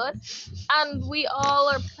same blood, and we're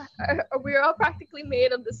all practically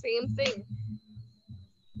made of the same thing,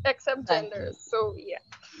 except genders. So yeah.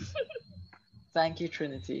 Thank you,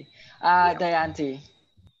 Trinity. Dayanti.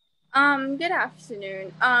 Good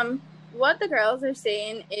afternoon. What the girls are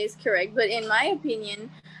saying is correct, but in my opinion,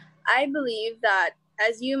 I believe that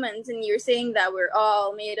as humans, and you're saying that we're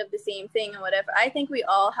all made of the same thing and whatever, I think we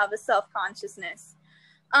all have a self-consciousness.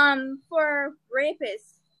 For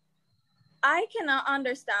rapists, I cannot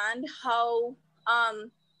understand how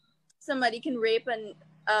somebody can rape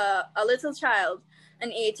a little child, an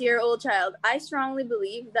 8-year-old child. I strongly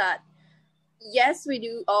believe that yes, we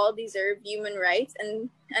do all deserve human rights and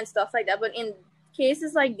stuff like that, but in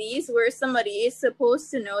cases like these where somebody is supposed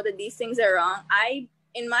to know that these things are wrong,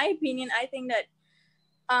 in my opinion, I think that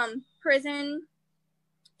prison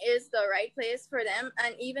is the right place for them.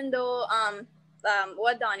 And even though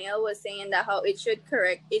what Danielle was saying, that how it should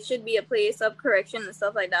be a place of correction and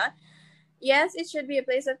stuff like that. Yes, it should be a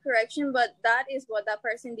place of correction, but that is what that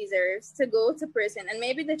person deserves, to go to prison. And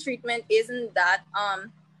maybe the treatment isn't that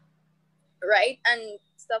right and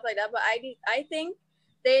stuff like that, but I think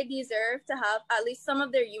they deserve to have at least some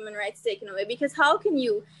of their human rights taken away, because how can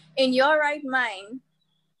you, in your right mind,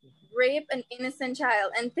 rape an innocent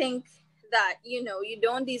child and think that you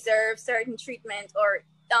don't deserve certain treatment or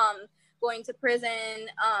going to prison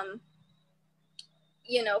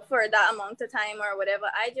for that amount of time or whatever.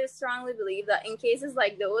 I just strongly believe that in cases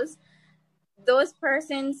like those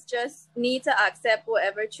persons just need to accept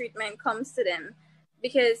whatever treatment comes to them,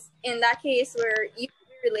 because in that case where you could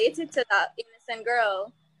be related to that innocent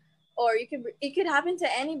girl, or it could happen to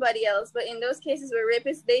anybody else, but in those cases where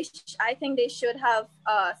rapists, I think they should have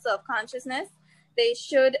self-consciousness. They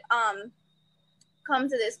should come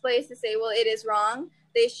to this place to say, well, it is wrong.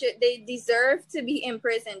 They deserve to be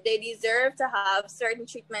imprisoned. They deserve to have certain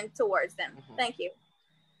treatment towards them. Mm-hmm. Thank you.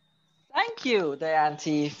 Thank you,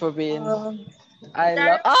 Dayanti, for being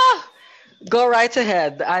go right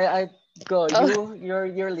ahead. I go.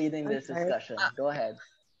 You're leading this discussion. Go ahead.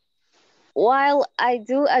 While I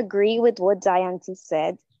do agree with what Dayanti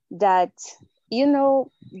said, that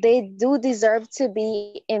they do deserve to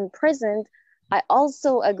be imprisoned, I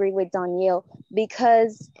also agree with Danielle,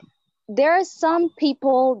 because there are some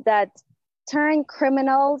people that turn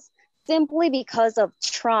criminals simply because of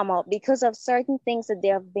trauma, because of certain things that they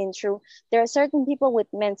have been through. There are certain people with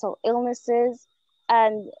mental illnesses,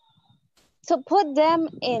 and to put them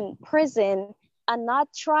in prison and not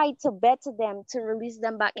try to better them to release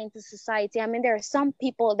them back into society. I mean, there are some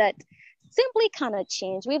people that simply cannot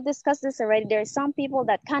change. We've discussed this already. There are some people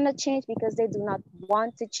that cannot change because they do not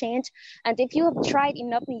want to change. And if you have tried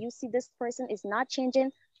enough and you see this person is not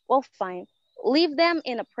changing, well, fine. Leave them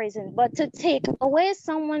in a prison. But to take away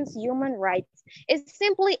someone's human rights is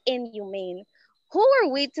simply inhumane. Who are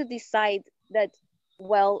we to decide that,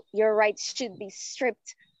 well, your rights should be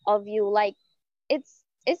stripped of you? Like, it's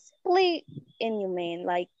simply inhumane.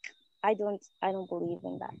 Like, I don't believe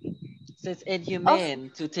in that. So it's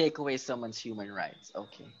inhumane to take away someone's human rights.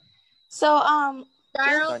 Okay. So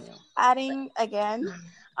Daryl, Daniel. adding again,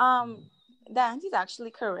 the auntie's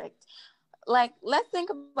actually correct. Like, let's think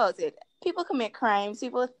about it. People commit crimes,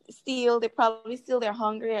 people steal, they probably steal, they're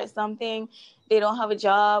hungry or something, they don't have a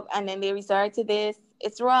job, and then they resort to this.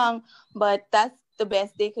 It's wrong, but that's the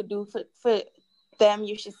best they could do for them,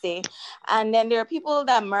 you should say. And then there are people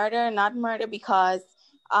that murder, not murder because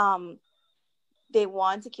they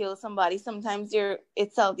want to kill somebody. Sometimes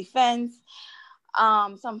it's self-defense.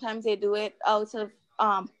 Sometimes they do it out of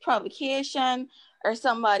provocation, or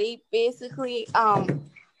somebody basically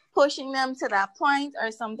pushing them to that point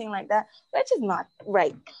or something like that, which is not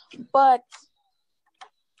right. But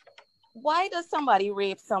why does somebody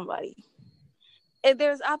rape somebody?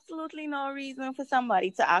 There's absolutely no reason for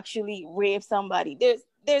somebody to actually rape somebody.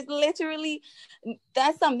 There's literally,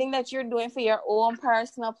 that's something that you're doing for your own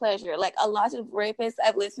personal pleasure. Like, a lot of rapists,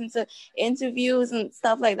 I've listened to interviews and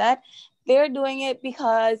stuff like that, they're doing it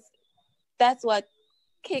because that's what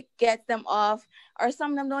gets them off, or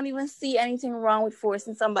some of them don't even see anything wrong with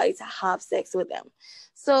forcing somebody to have sex with them.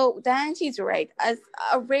 So Dan, she's right. As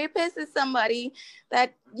a rapist is somebody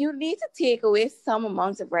that you need to take away some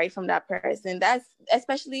amount of right from that person. That's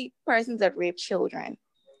especially persons that rape children.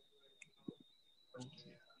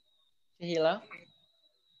 Hila?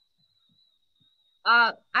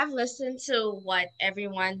 I've listened to what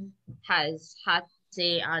everyone has had to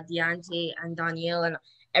say, Deante and Danielle and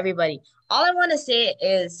everybody. All I want to say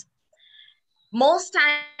is, most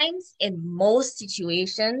times in most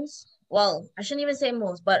situations, well, I shouldn't even say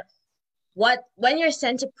most, but when you're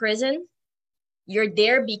sent to prison, you're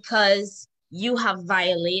there because you have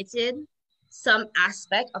violated some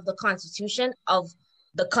aspect of the Constitution of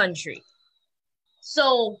the country.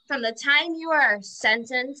 So from the time you are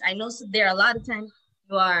sentenced, I know there are a lot of times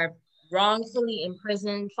you are wrongfully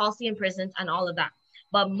imprisoned, falsely imprisoned, and all of that.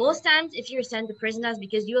 But most times, if you're sent to prison, that's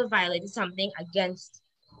because you have violated something against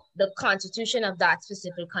the Constitution of that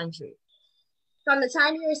specific country. From the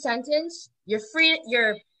time you're sentenced, your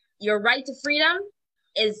right to freedom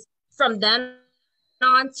is from then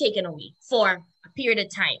on taken away for a period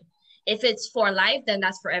of time. If it's for life, then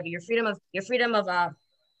that's forever. Your freedom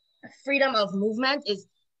of movement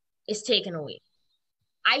is taken away.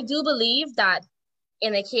 I do believe that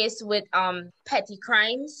in a case with petty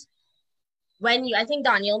crimes, I think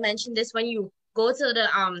Daniel mentioned this, when you go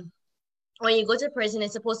to prison,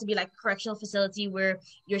 it's supposed to be like a correctional facility where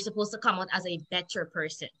you're supposed to come out as a better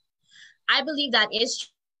person. I believe that is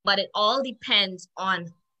true, but it all depends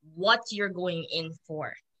on what you're going in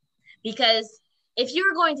for. Because if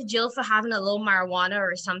you're going to jail for having a little marijuana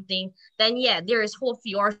or something, then yeah, there is hope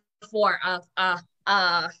for a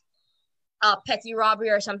petty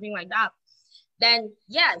robbery or something like that. Then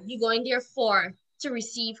yeah, you're going there to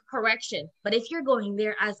receive correction. But if you're going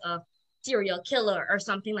there as a serial killer or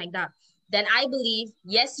something like that, then I believe,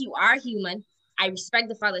 yes, you are human. I respect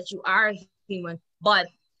the fact that you are human, but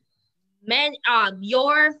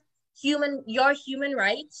your human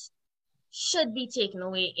rights should be taken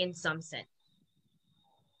away in some sense.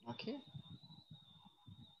 Okay.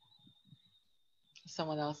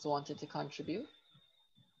 Someone else wanted to contribute?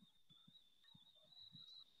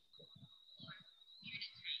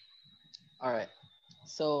 All right.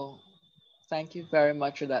 So thank you very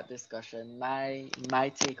much for that discussion. My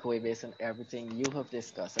takeaway based on everything you have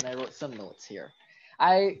discussed, and I wrote some notes here.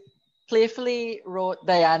 I playfully wrote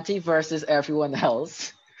Diante versus everyone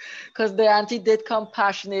else, because Diante did come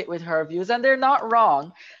passionate with her views, and they're not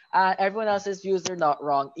wrong. Everyone else's views are not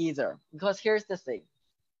wrong either. Because here's the thing.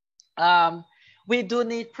 We do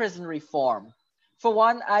need prison reform. For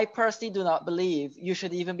one, I personally do not believe you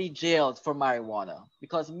should even be jailed for marijuana,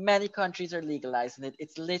 because many countries are legalizing it.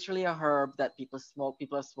 It's literally a herb that people smoke.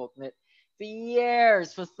 People have smoked it for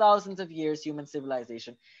years, for thousands of years, human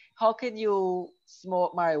civilization. How can you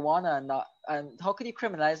smoke marijuana and how can you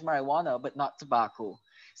criminalize marijuana but not tobacco?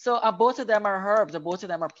 So both of them are herbs, both of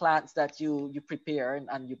them are plants that you prepare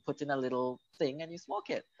and you put in a little thing and you smoke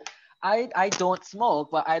it. I don't smoke,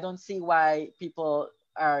 but I don't see why people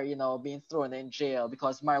are, being thrown in jail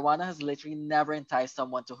because marijuana has literally never enticed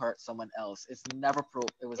someone to hurt someone else. It's never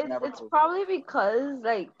proved. It was never It's proven. probably because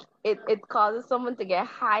like it causes someone to get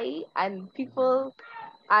high and people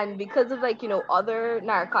and because of like other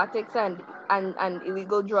narcotics and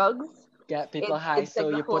illegal drugs. Get people high, It's like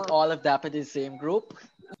so the you put whole all of that in the same group.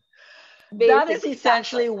 That is basically that's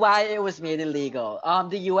essentially why it was made illegal.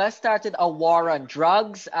 The U.S. started a war on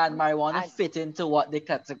drugs, and marijuana and fit into what they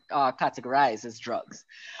categorize as drugs.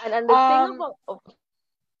 and the thing about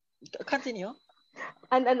Continue.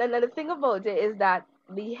 and the thing about it is that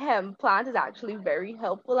the hemp plant is actually very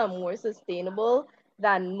helpful and more sustainable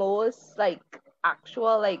than most like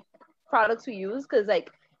actual like products we use because like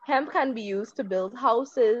hemp can be used to build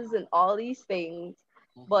houses and all these things,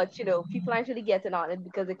 but people aren't really getting on it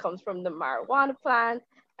because it comes from the marijuana plant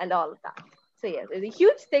and all of that. So yes, there's a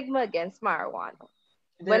huge stigma against marijuana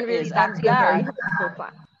when really it's actually a very helpful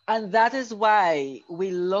plant. And that is why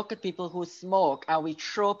we look at people who smoke and we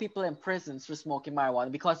throw people in prisons for smoking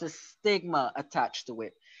marijuana because there's stigma attached to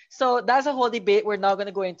it. So that's a whole debate we're not going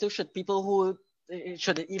to go into. Should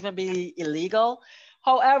it even be illegal?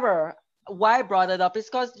 However, why I brought it up is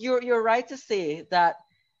because you're right to say that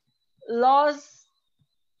laws,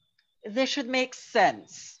 they should make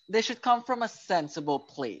sense. They should come from a sensible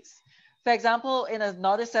place. For example, in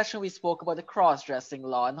another session, we spoke about the cross-dressing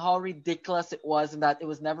law and how ridiculous it was and that it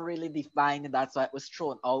was never really defined and that's why it was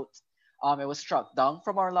thrown out. It was struck down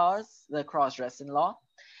from our laws, the cross-dressing law.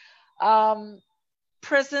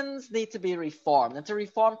 Prisons need to be reformed. And to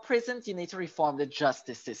reform prisons, you need to reform the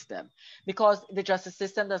justice system because the justice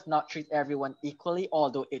system does not treat everyone equally,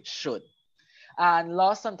 although it should. And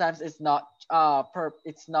law sometimes is not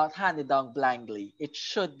it's not handed down blindly. It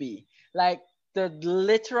should be. Like the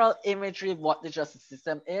literal imagery of what the justice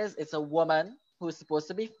system is, it's a woman who is supposed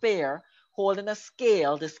to be fair, holding a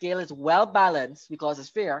scale. The scale is well balanced because it's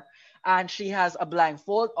fair, and she has a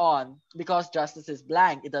blindfold on because justice is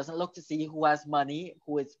blind. It doesn't look to see who has money,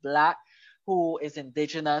 who is black, who is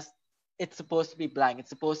indigenous. It's supposed to be blind. It's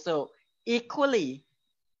supposed to equally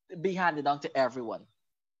be handed down to everyone.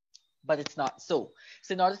 But it's not so.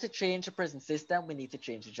 So in order to change the prison system, we need to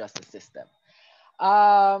change the justice system.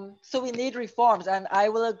 So we need reforms, and I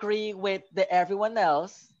will agree with everyone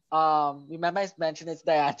else. Remember I mentioned it's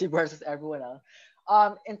Diante versus everyone else.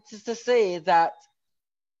 And to say that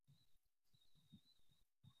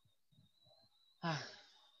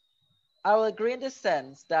I will agree in the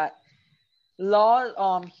sense that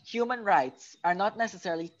human rights are not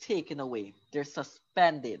necessarily taken away; they're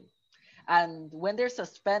suspended. And when they're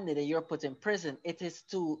suspended and you're put in prison, it is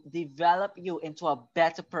to develop you into a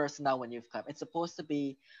better person than when you've come. It's supposed to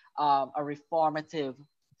be a reformative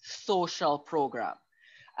social program.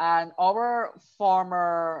 And our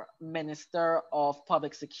former Minister of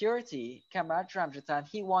Public Security, Kamraj Ramjatan,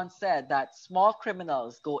 he once said that small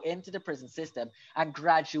criminals go into the prison system and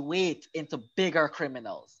graduate into bigger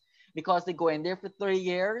criminals because they go in there for 3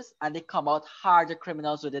 years and they come out harder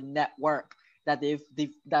criminals with a network that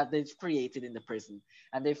they've created in the prison,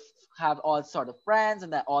 and they have all sort of friends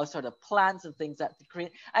and that all sort of plans and things that they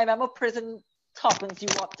create. I remember prison toughens you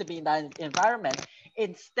up to be in that environment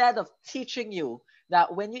instead of teaching you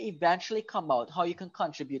that when you eventually come out, how you can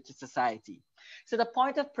contribute to society. So the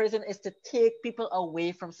point of prison is to take people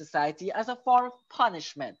away from society as a form of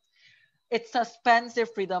punishment. It suspends their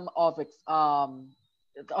freedom of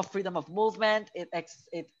freedom of movement.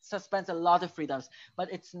 It suspends a lot of freedoms,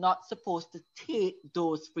 but it's not supposed to take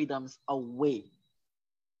those freedoms away.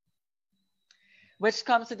 Which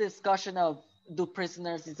comes to the discussion of, do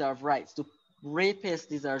prisoners deserve rights? Do rapists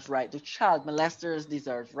deserve rights? Do child molesters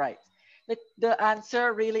deserve rights? The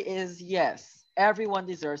answer really is yes. Everyone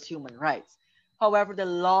deserves human rights. However, the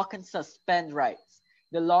law can suspend rights.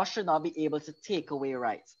 The law should not be able to take away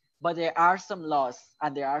rights. But there are some laws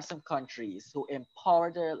and there are some countries who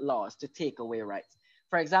empower their laws to take away rights.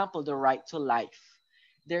 For example, the right to life.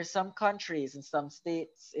 There are some countries and some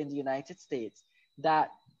states in the United States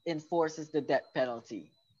that enforces the death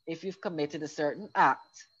penalty. If you've committed a certain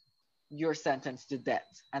act, you're sentenced to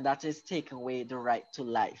death, and that is taking away the right to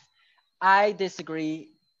life. I disagree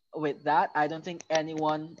with that. I don't think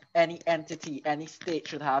anyone, any entity, any state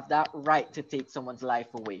should have that right to take someone's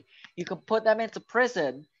life away. You can put them into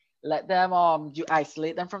prison, let them you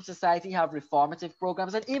isolate them from society, have reformative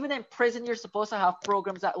programs, and even in prison you're supposed to have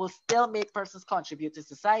programs that will still make persons contribute to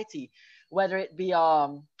society, whether it be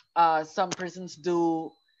some prisons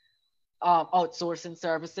do outsourcing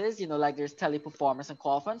services, like there's teleperformance and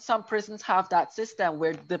call phones. Some prisons have that system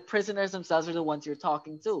where the prisoners themselves are the ones you're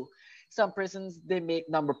talking to. Some prisons, they make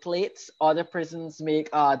number plates. Other prisons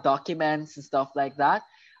make documents and stuff like that.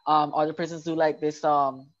 Other prisons do like this.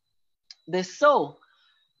 So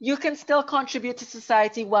you can still contribute to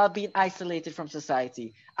society while being isolated from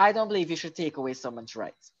society. I don't believe you should take away someone's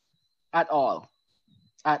rights at all.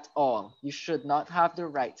 At all. You should not have the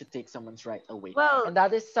right to take someone's right away. Well, And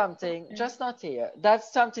that is something, just not here,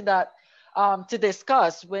 that's something that to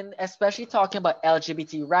discuss when especially talking about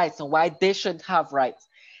LGBT rights and why they should have rights.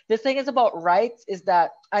 The thing is about rights is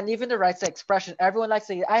that, and even the rights to expression, everyone likes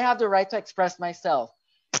to say, I have the right to express myself.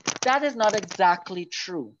 That is not exactly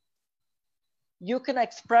true. You can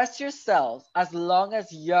express yourself as long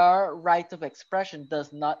as your right of expression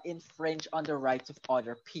does not infringe on the rights of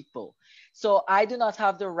other people. So I do not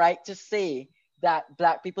have the right to say that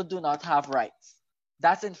Black people do not have rights.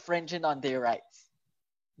 That's infringing on their rights.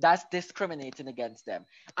 That's discriminating against them.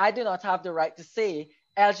 I do not have the right to say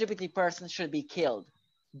LGBT persons should be killed.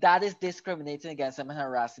 That is discriminating against them and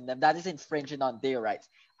harassing them. That is infringing on their rights.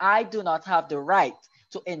 I do not have the right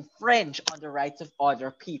to infringe on the rights of other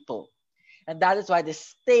people. And that is why the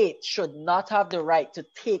state should not have the right to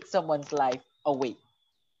take someone's life away.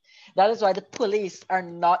 That is why the police are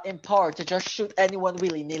not empowered to just shoot anyone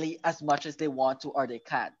willy-nilly as much as they want to or they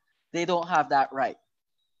can. They don't have that right.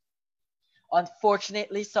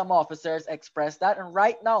 Unfortunately, some officers express that. And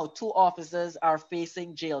right now, 2 officers are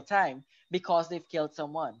facing jail time because they've killed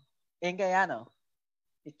someone in Guyana.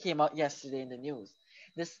 It came out yesterday in the news.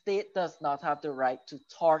 The state does not have the right to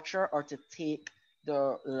torture or to take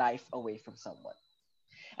their life away from someone.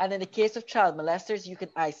 And in the case of child molesters, you can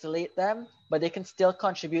isolate them, but they can still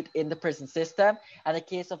contribute in the prison system. And in the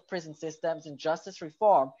case of prison systems and justice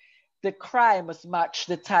reform, the crime must match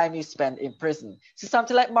the time you spend in prison. So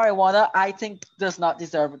something like marijuana, I think does not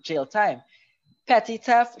deserve jail time. Petty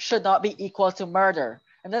theft should not be equal to murder.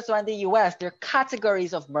 And that's why in the US, there are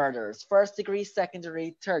categories of murders: 1st degree, 2nd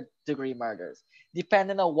degree, 3rd degree murders.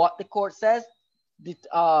 Depending on what the court says,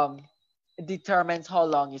 determines how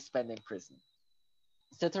long you spend in prison.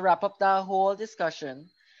 So to wrap up the whole discussion,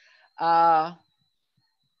 I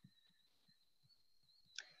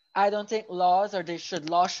don't think laws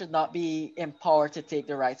should not be empowered to take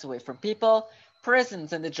the rights away from people.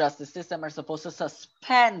 Prisons and the justice system are supposed to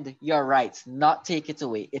suspend your rights, not take it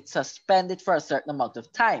away. It's suspended for a certain amount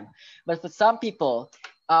of time. But for some people,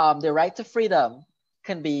 the right to freedom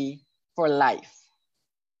can be for life.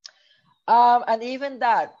 And even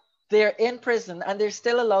that, they're in prison and they're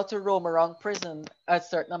still allowed to roam around prison a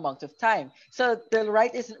certain amount of time. So the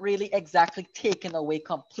right isn't really exactly taken away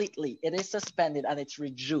completely. It is suspended and it's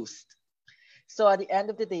reduced. So at the end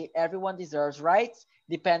of the day, everyone deserves rights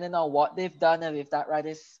depending on what they've done, and if that right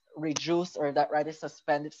is reduced or that right is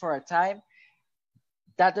suspended for a time.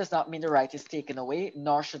 That does not mean the right is taken away,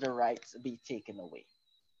 nor should the rights be taken away.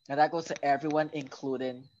 And that goes to everyone,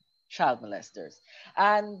 including child molesters.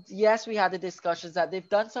 And yes, we had the discussions that they've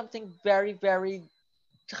done something very, very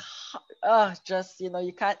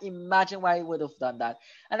you can't imagine why he would have done that.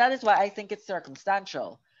 And that is why I think it's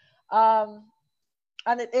circumstantial. And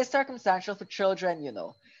it is circumstantial for children,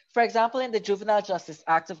 For example, in the Juvenile Justice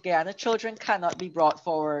Act of Guyana, children cannot be brought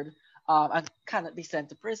forward and cannot be sent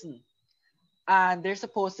to prison. And they're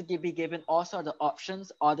supposed to be given all sorts of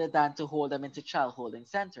options other than to hold them into child holding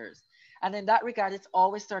centers. And in that regard, it's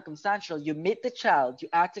always circumstantial. You meet the child, you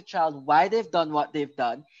ask the child why they've done what they've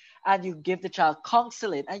done, and you give the child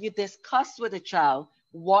counseling, and you discuss with the child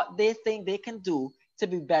what they think they can do to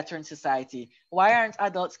be better in society. Why aren't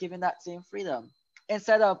adults given that same freedom?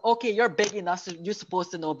 Instead of, okay, you're big enough, so you're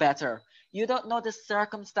supposed to know better. You don't know the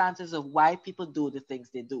circumstances of why people do the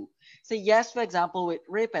things they do. So yes, for example, with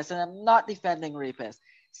rapists, and I'm not defending rapists,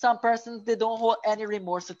 some persons, they don't hold any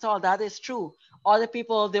remorse at all. That is true. Other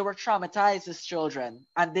people, they were traumatized as children,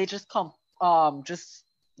 and they just just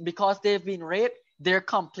because they've been raped, they're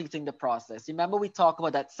completing the process. Remember, we talk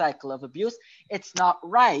about that cycle of abuse. It's not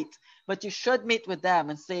right, but you should meet with them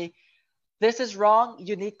and say, this is wrong.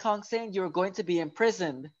 You need counseling. You're going to be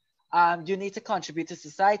imprisoned. You need to contribute to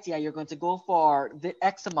society, and you're going to go for the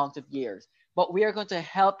X amount of years. But we are going to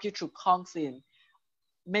help you through counseling,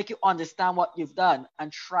 make you understand what you've done,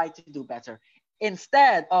 and try to do better.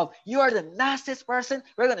 Instead of, you are the nastiest person,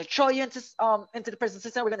 we're going to throw you into the prison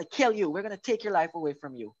system, we're going to kill you, we're going to take your life away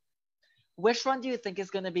from you. Which one do you think is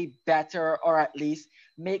going to be better, or at least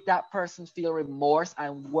make that person feel remorse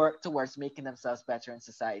and work towards making themselves better in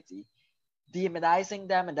society? Demonizing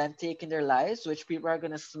them and then taking their lives, which people are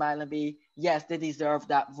going to smile and be, yes, they deserve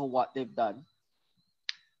that for what they've done?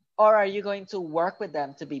 Or are you going to work with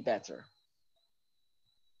them to be better?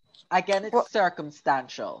 Again, it's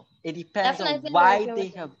circumstantial. It depends Definitely on why working they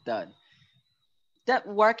with them. have done. That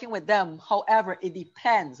working with them, however, it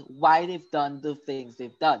depends why they've done the things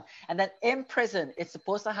they've done. And then in prison, it's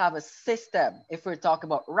supposed to have a system, if we're talking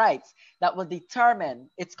about rights, that will determine,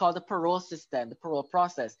 it's called the parole system, the parole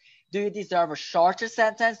process. Do you deserve a shorter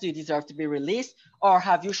sentence? Do you deserve to be released? Or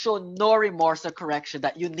have you shown no remorse or correction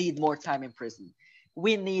that you need more time in prison?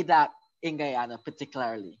 We need that in Guyana,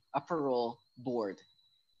 particularly, a parole board.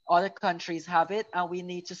 Other countries have it, and we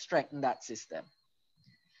need to strengthen that system.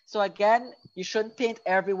 So again, you shouldn't paint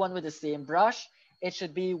everyone with the same brush. It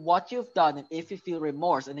should be what you've done and if you feel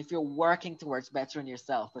remorse and if you're working towards bettering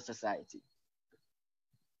yourself for society.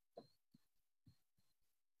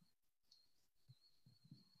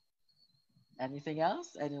 Anything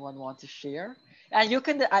else? Anyone want to share? And you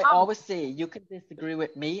can, I always say, you can disagree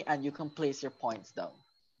with me and you can place your points down.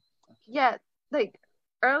 Yeah, like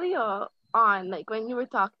earlier on, like when you were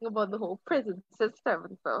talking about the whole prison system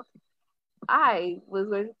and stuff, I was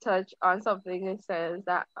going to touch on something that says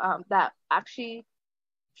that that actually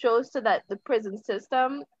shows to that the prison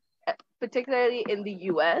system, particularly in the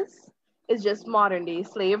U.S., is just modern day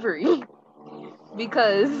slavery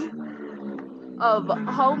because of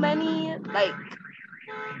how many like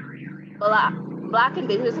black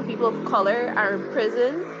indigenous and people of color are in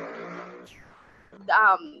prison.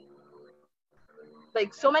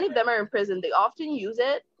 Like so many of them are in prison. They often use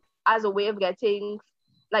it as a way of getting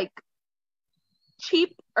like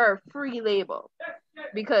cheap or free labor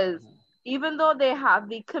because even though they have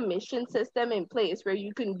the commission system in place where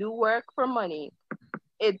you can do work for money,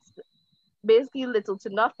 it's basically little to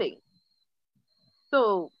nothing.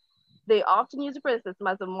 So they often use the prison system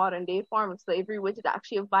as a modern day form of slavery, which is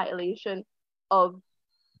actually a violation of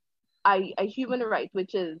a human right,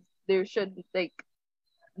 which is there should like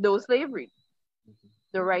no slavery,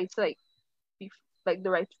 the rights like the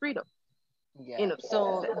right to freedom. Yeah.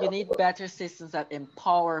 So you need better systems that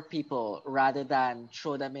empower people rather than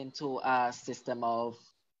throw them into a system of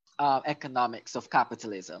economics of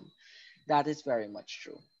capitalism. That is very much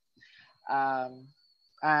true.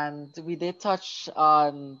 And we did touch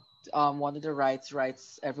on one of the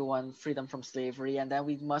rights, everyone, freedom from slavery. And then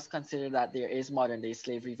we must consider that there is modern day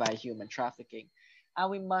slavery via human trafficking.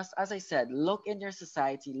 And we must, as I said, look in your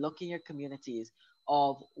society, look in your communities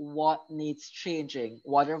of what needs changing,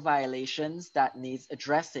 what are violations that needs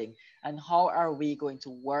addressing, and how are we going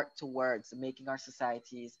to work towards making our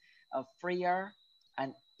societies a freer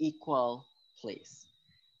and equal place.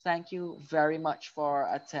 Thank you very much for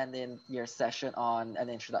attending your session on an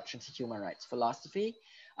introduction to human rights philosophy.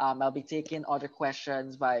 I'll be taking other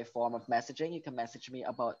questions by form of messaging. You can message me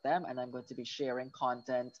about them, and I'm going to be sharing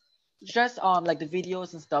content, just like the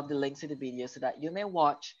videos and stuff, the links to the videos, so that you may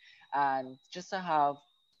watch and just to have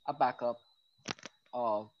a backup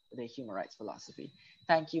of the human rights philosophy.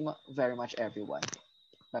 Thank you very much, everyone.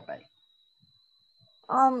 Bye-bye.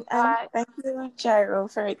 And thank you, Jairo,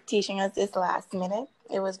 for teaching us this last minute.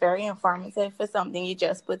 It was very informative for something you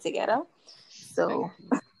just put together. So,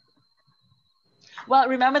 well,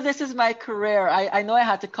 remember, this is my career. I know I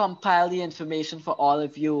had to compile the information for all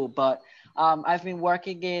of you, but I've been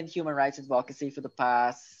working in human rights advocacy for the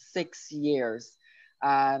past 6 years.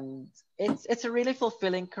 And it's a really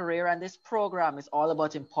fulfilling career. And this program is all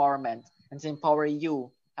about empowerment and to empower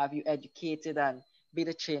you, have you educated and be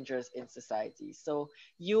the changers in society. So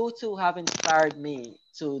you two have inspired me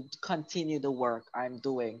to continue the work I'm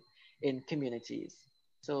doing in communities.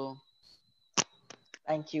 So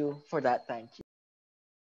thank you for that. Thank you.